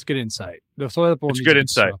 it's good insight. The toilet bowl It's needs good to be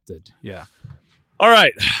insight. disrupted. Yeah. All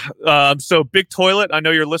right. So big toilet. I know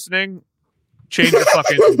you're listening. Change your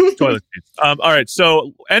fucking toilet seats. All right.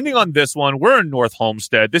 So ending on this one, we're in North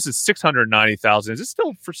Homestead. This is 690,000. Is it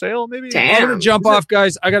still for sale? Maybe. Damn. I'm gonna jump off,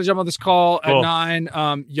 guys. I gotta jump on this call at Cool. 9.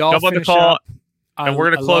 Y'all Jump on the finish call, up. and we're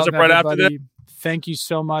gonna I close love it right after everybody. Thank you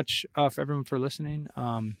so much for everyone for listening.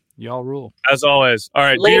 Y'all rule. As always. All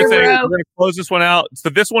right. Later, do your thing. bro. We're gonna close this one out. So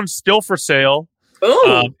this one's still for sale.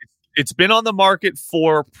 Ooh. It's been on the market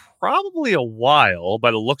for probably a while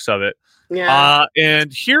by the looks of it. Yeah.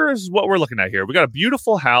 And here's what we're looking at here. We got a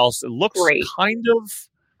beautiful house. It looks Great. kind of,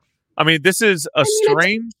 I mean, this is a it's-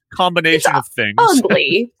 strange combination of things.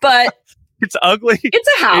 Ugly, but It's ugly. it's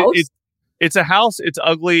a house. It's a house. It's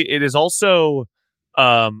ugly. It is also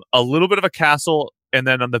a little bit of a castle. And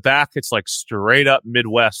then on the back, it's like straight up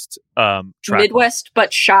Midwest track. Midwest,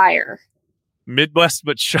 but Shire. Midwest,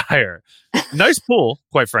 but Shire. Nice pool,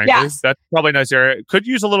 quite frankly. Yes. That's probably a nice area. Could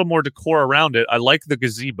use a little more decor around it. I like the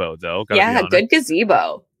gazebo, though. Gotta be Yeah, honest. good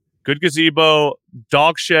gazebo. Good gazebo,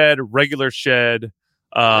 dog shed, regular shed.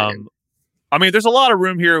 I mean, there's a lot of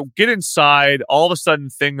room here. Get inside. All of a sudden,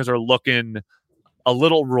 things are looking a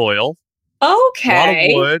little royal. Okay.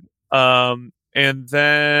 A lot of wood. And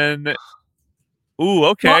then, ooh,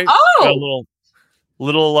 okay. Well, Got a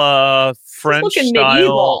little French looking style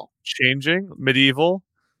medieval. changing medieval.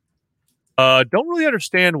 Don't really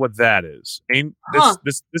understand what that is.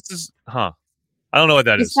 This is I don't know what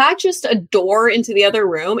that Is is. that just a door into the other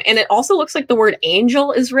room? And it also looks like the word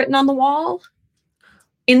angel is written on the wall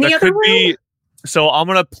in the That other could room. be. So I'm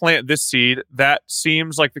gonna plant this seed. That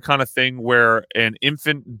seems like the kind of thing where an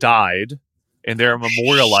infant died, and they're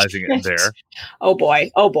memorializing it Shit. there. Oh boy.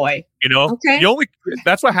 Oh boy. You know, Okay.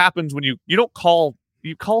 That's what happens when you don't call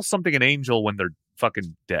something an angel when they're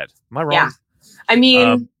fucking dead. Am I wrong? Yeah. I mean,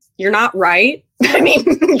 Um, you're not right. I mean,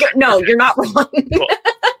 no, you're not wrong.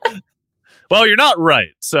 Well, you're not right.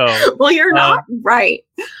 So, Well, you're not right.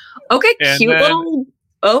 Okay, and cute then- little.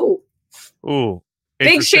 Oh, ooh, big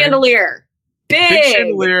interesting. chandelier. Big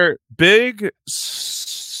chandelier, big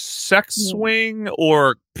sex swing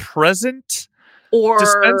or present Or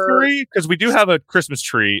dispensary, because we do have a Christmas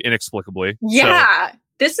tree inexplicably. So, yeah,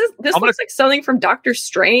 this I'm gonna- looks like something from Doctor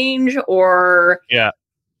Strange, or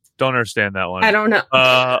don't understand that one. I don't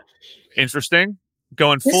know. Interesting.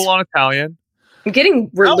 Going This- full on Italian. I'm getting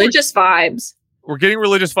religious vibes. We're getting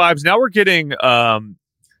religious vibes. Now we're getting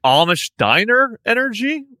Amish diner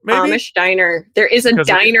energy, maybe? Amish diner. There is a Because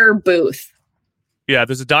it- diner booth. Yeah,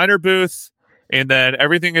 there's a diner booth, and then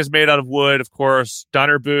everything is made out of wood, of course.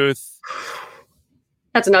 Diner booth.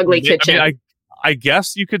 That's an ugly kitchen. I mean, I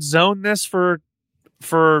guess you could zone this for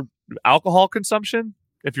alcohol consumption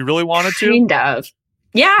if you really wanted to. Kind of.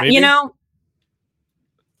 Yeah, Maybe.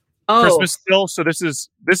 Oh, Christmas still. So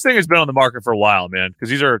this thing has been on the market for a while, man, because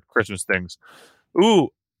these are Christmas things. Ooh,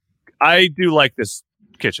 I do like this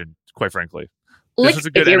kitchen, quite frankly. This is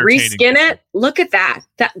a good if you entertaining reskin kitchen. it, look at that.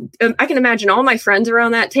 That I can imagine all my friends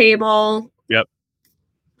around that table. Yep.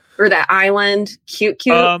 Or that island. Cute.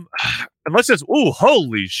 Unless it's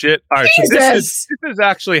holy shit! All right, so this is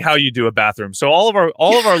actually how you do a bathroom. So all of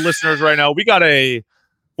our listeners right now, we got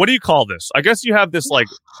what do you call this? I guess you have this like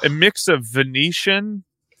a mix of Venetian,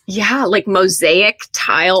 Yeah, like mosaic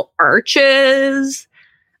tile arches.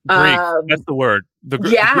 Greek. That's the word.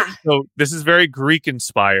 Yeah. So this is very Greek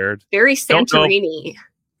inspired. Very Don't know. Santorini.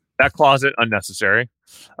 That closet unnecessary.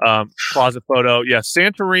 Closet photo. Yeah,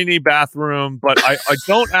 Santorini bathroom, but I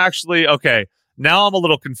don't actually. Okay, now I'm a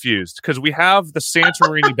little confused because we have the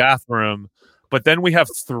Santorini bathroom, but then we have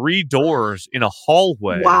 3 doors in a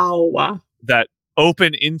hallway. Wow. That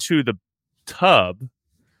open into the tub.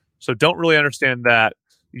 So don't really understand that.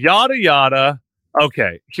 Yada yada.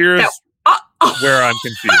 Okay, here's where I'm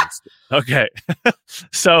confused. Okay,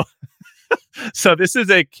 so this is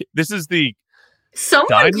the Someone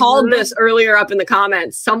dining called room? this earlier up in the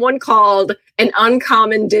comments. Someone called an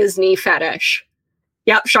uncommon Disney fetish.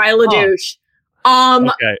 Yep, Shia LaDouche.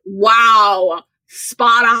 Okay. Wow.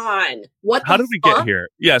 Spot on. What How the did we fuck? get here?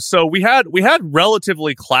 Yeah, so we had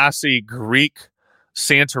relatively classy Greek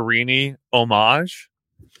Santorini homage,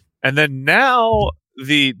 and then now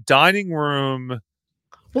the dining room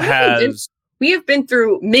What have we been- has we have been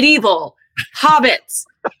through medieval, hobbits,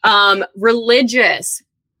 religious,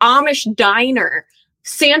 Amish diner,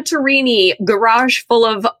 Santorini, garage full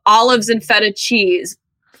of olives and feta cheese,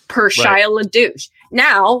 per Right. Shia LaDouche.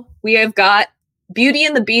 Now we have got Beauty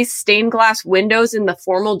and the Beast stained glass windows in the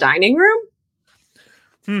formal dining room.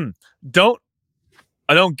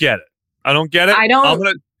 I don't get it. I don't get it. I don't I'm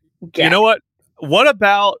gonna, get you know what? What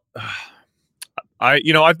about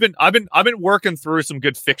I've been working through some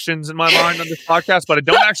good fictions in my mind on this podcast, but I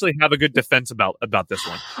don't actually have a good defense about this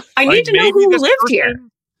one. I need Like, to know maybe who this lived here.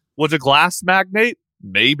 person was a glass magnate,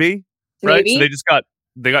 maybe. Right? Maybe. So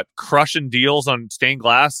they got crushing deals on stained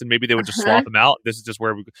glass, and maybe they would just swap them out. This is just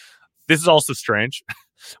where this is also strange.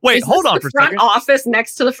 Wait, Is hold this on the for a front second. office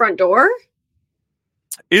next to the front door?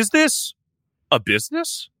 Is this a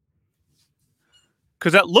business?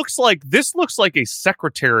 Because this looks like a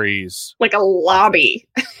secretary's. Like a lobby.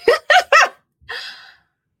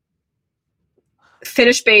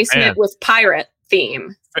 Finished basement Man. with pirate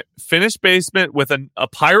theme. Finished basement with a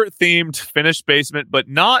pirate themed finished basement, but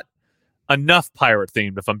not enough pirate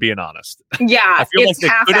themed, if I'm being honest. Yeah, I feel like it's they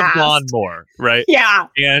could have half-assed. gone more, right? Yeah.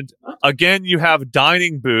 And again, you have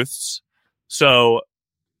dining booths. So,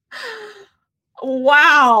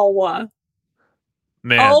 Wow.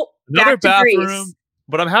 man, Oh, another back to bathroom. Greece.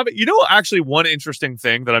 But I'm having, actually one interesting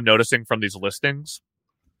thing that I'm noticing from these listings.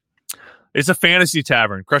 It's a fantasy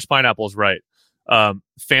tavern. Crushed Pineapple is right.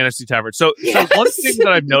 Fantasy tavern. So one thing that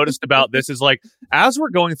I've noticed about this is like, as we're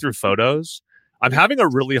going through photos, I'm having a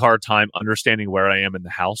really hard time understanding where I am in the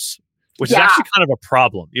house, which is Yeah. actually kind of a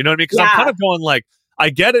problem. You know what I mean? Because I'm Yeah. kind of going like, I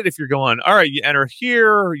get it if you're going, all right, you enter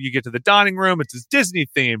here, you get to the dining room, it's Disney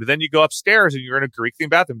themed, then you go upstairs and you're in a Greek themed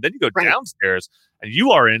bathroom, then you go Right. downstairs and you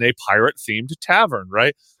are in a pirate themed tavern,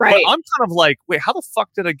 right? Right. But I'm kind of like, wait, how the fuck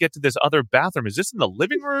did I get to this other bathroom? Is this in the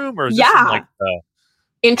living room or is this in Yeah. like the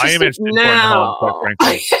Interesting. I am interested in going now. home,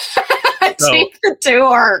 quite So- Take the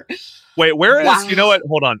tour. Wait, where is Wow. you know what?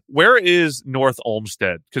 Hold on. Where is North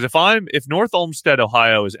Olmsted? Because if North Olmsted,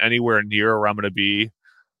 Ohio is anywhere near where I'm gonna be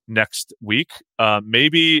next week,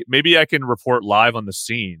 maybe I can report live on the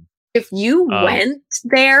scene. If you went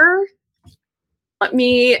there, let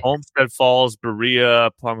me. Olmsted Falls,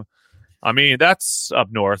 Berea, Plum. I mean, that's up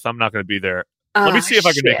north. I'm not gonna be there. Let me see if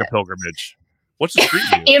I can make a pilgrimage. What's the street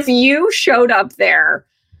view? If you showed up there,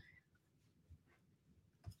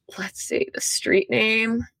 let's see, the street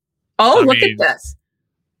name. Oh, look at this.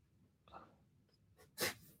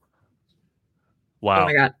 Wow.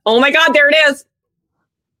 Oh my God. There it is.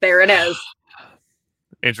 There it is.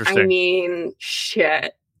 Interesting. I mean,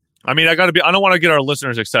 shit. I mean, I don't want to get our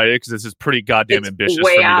listeners excited because this is pretty goddamn ambitious.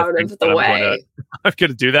 Way out of the way. I'm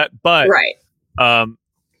going to do that, but right.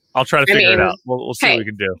 I'll try to figure it out. We'll see what we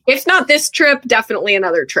can do. If not this trip, definitely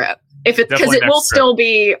another trip. Because it will still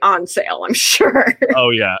be on sale, I'm sure. Oh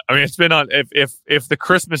yeah, I mean it's been on. If the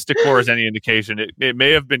Christmas decor is any indication, it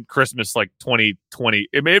may have been Christmas like 2020.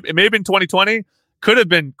 It may have been 2020. Could have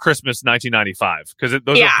been Christmas 1995 because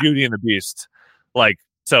those are Beauty and the Beast. Like,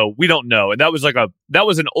 so we don't know. And that was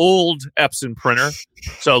an old Epson printer.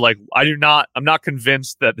 So like I'm not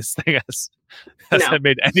convinced that this thing has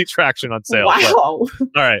made any traction on sale. Wow. All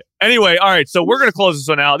right. Anyway, all right. So we're gonna close this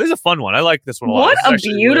one out. This is a fun one. I like this one a lot. What a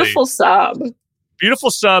beautiful sub.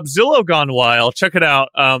 Beautiful sub. Zillow Gone Wild. Check it out.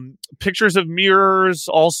 Pictures of mirrors.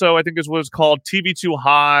 Also, I think is what it's called. TV Too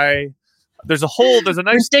High. There's a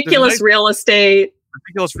nice ridiculous real estate.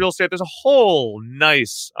 Ridiculous real estate. There's a whole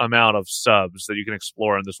nice amount of subs that you can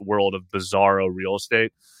explore in this world of bizarro real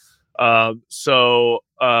estate. So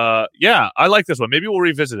I like this one. Maybe we'll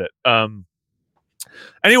revisit it.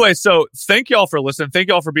 Anyway, so thank y'all for listening. Thank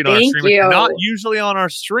y'all for being on our stream. If you're not usually on our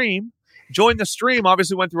stream, join the stream.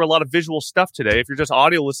 Obviously went through a lot of visual stuff today. If you're just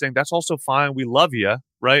audio listening, that's also fine. We love you,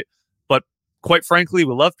 right? But quite frankly,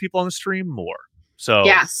 we love people on the stream more. So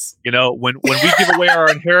yes, when we give away our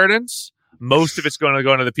inheritance, most of it's going to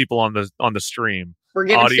go into the people on the stream. We're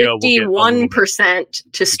getting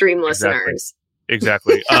 51% to stream listeners.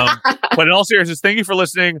 Exactly. But in all seriousness, thank you for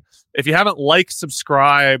listening. If you haven't liked,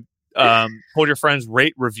 subscribe, told your friends,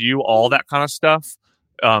 rate, review, all that kind of stuff,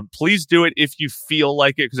 please do it if you feel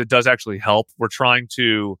like it, because it does actually help. We're trying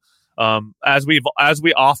to, as we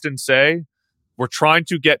often say, we're trying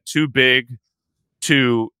to get too big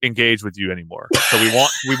to engage with you anymore. So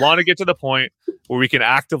we want to get to the point where we can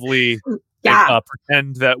actively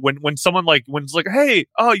pretend that when someone when's like, hey,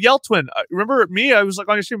 Yeltwin, remember me? I was like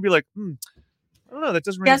on your stream and be like, I don't know, that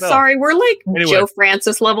doesn't ring a bell. Sorry, we're like Joe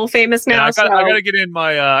Francis level famous now. I gotta get in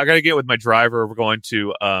my I gotta get with my driver. We're going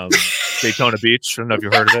to Daytona Beach. I don't know if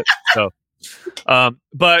you've heard of it. So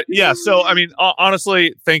but yeah, so I mean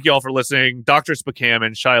honestly, thank you all for listening. Dr.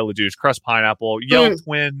 Spakaman, Shia LaDouche, Crust Pineapple,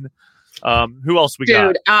 Yeltwin. Who else we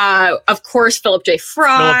got? Of course, Philip J.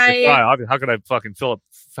 Fry. How can I fucking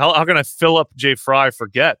how can I Philip J. Fry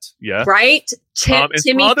forget? Yeah. Right?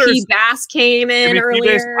 Timmy P. Bass came in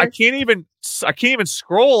earlier. I can't even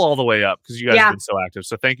scroll all the way up because you guys have been so active.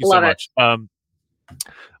 So thank you so much.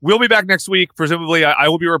 We'll be back next week. Presumably I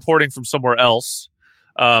will be reporting from somewhere else.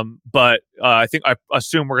 But I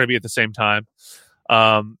assume we're going to be at the same time.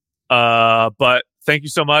 But thank you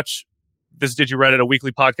so much. This is Did You Reddit, a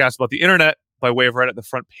weekly podcast about the internet by way of Reddit, the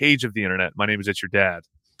front page of the internet. My name is It's Your Dad.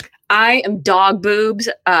 I am Dog Boobs.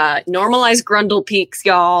 Normalize Grundle Peaks,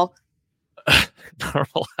 y'all.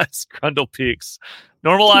 Normalize Grundle Peaks.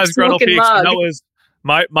 Normalize Grundle Peaks. That was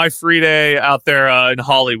my free day out there in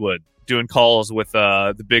Hollywood doing calls with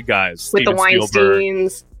the big guys. With the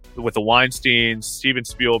Weinsteins. With the Weinsteins, Steven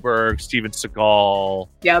Spielberg, Steven Seagal.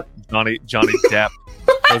 Yep. Johnny Depp.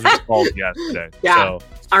 Those are the calls yesterday. Yeah. So,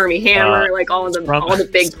 Army Hammer, all the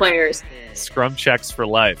big players. Scrum checks for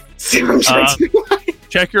life. Scrum checks for life.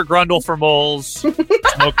 Check your Grundle for moles.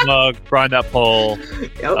 Smoke mug. Grind that pole.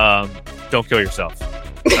 Yep. Don't kill yourself.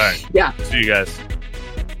 All right. Yeah. See you guys.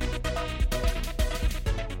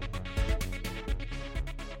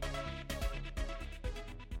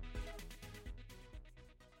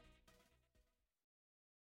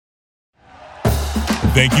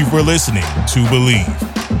 Thank you for listening to Believe.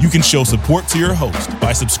 You can show support to your host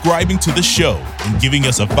by subscribing to the show and giving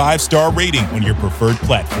us a 5-star rating on your preferred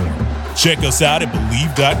platform. Check us out at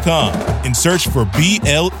Believe.com and search for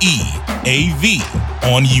BLEAV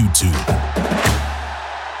on YouTube.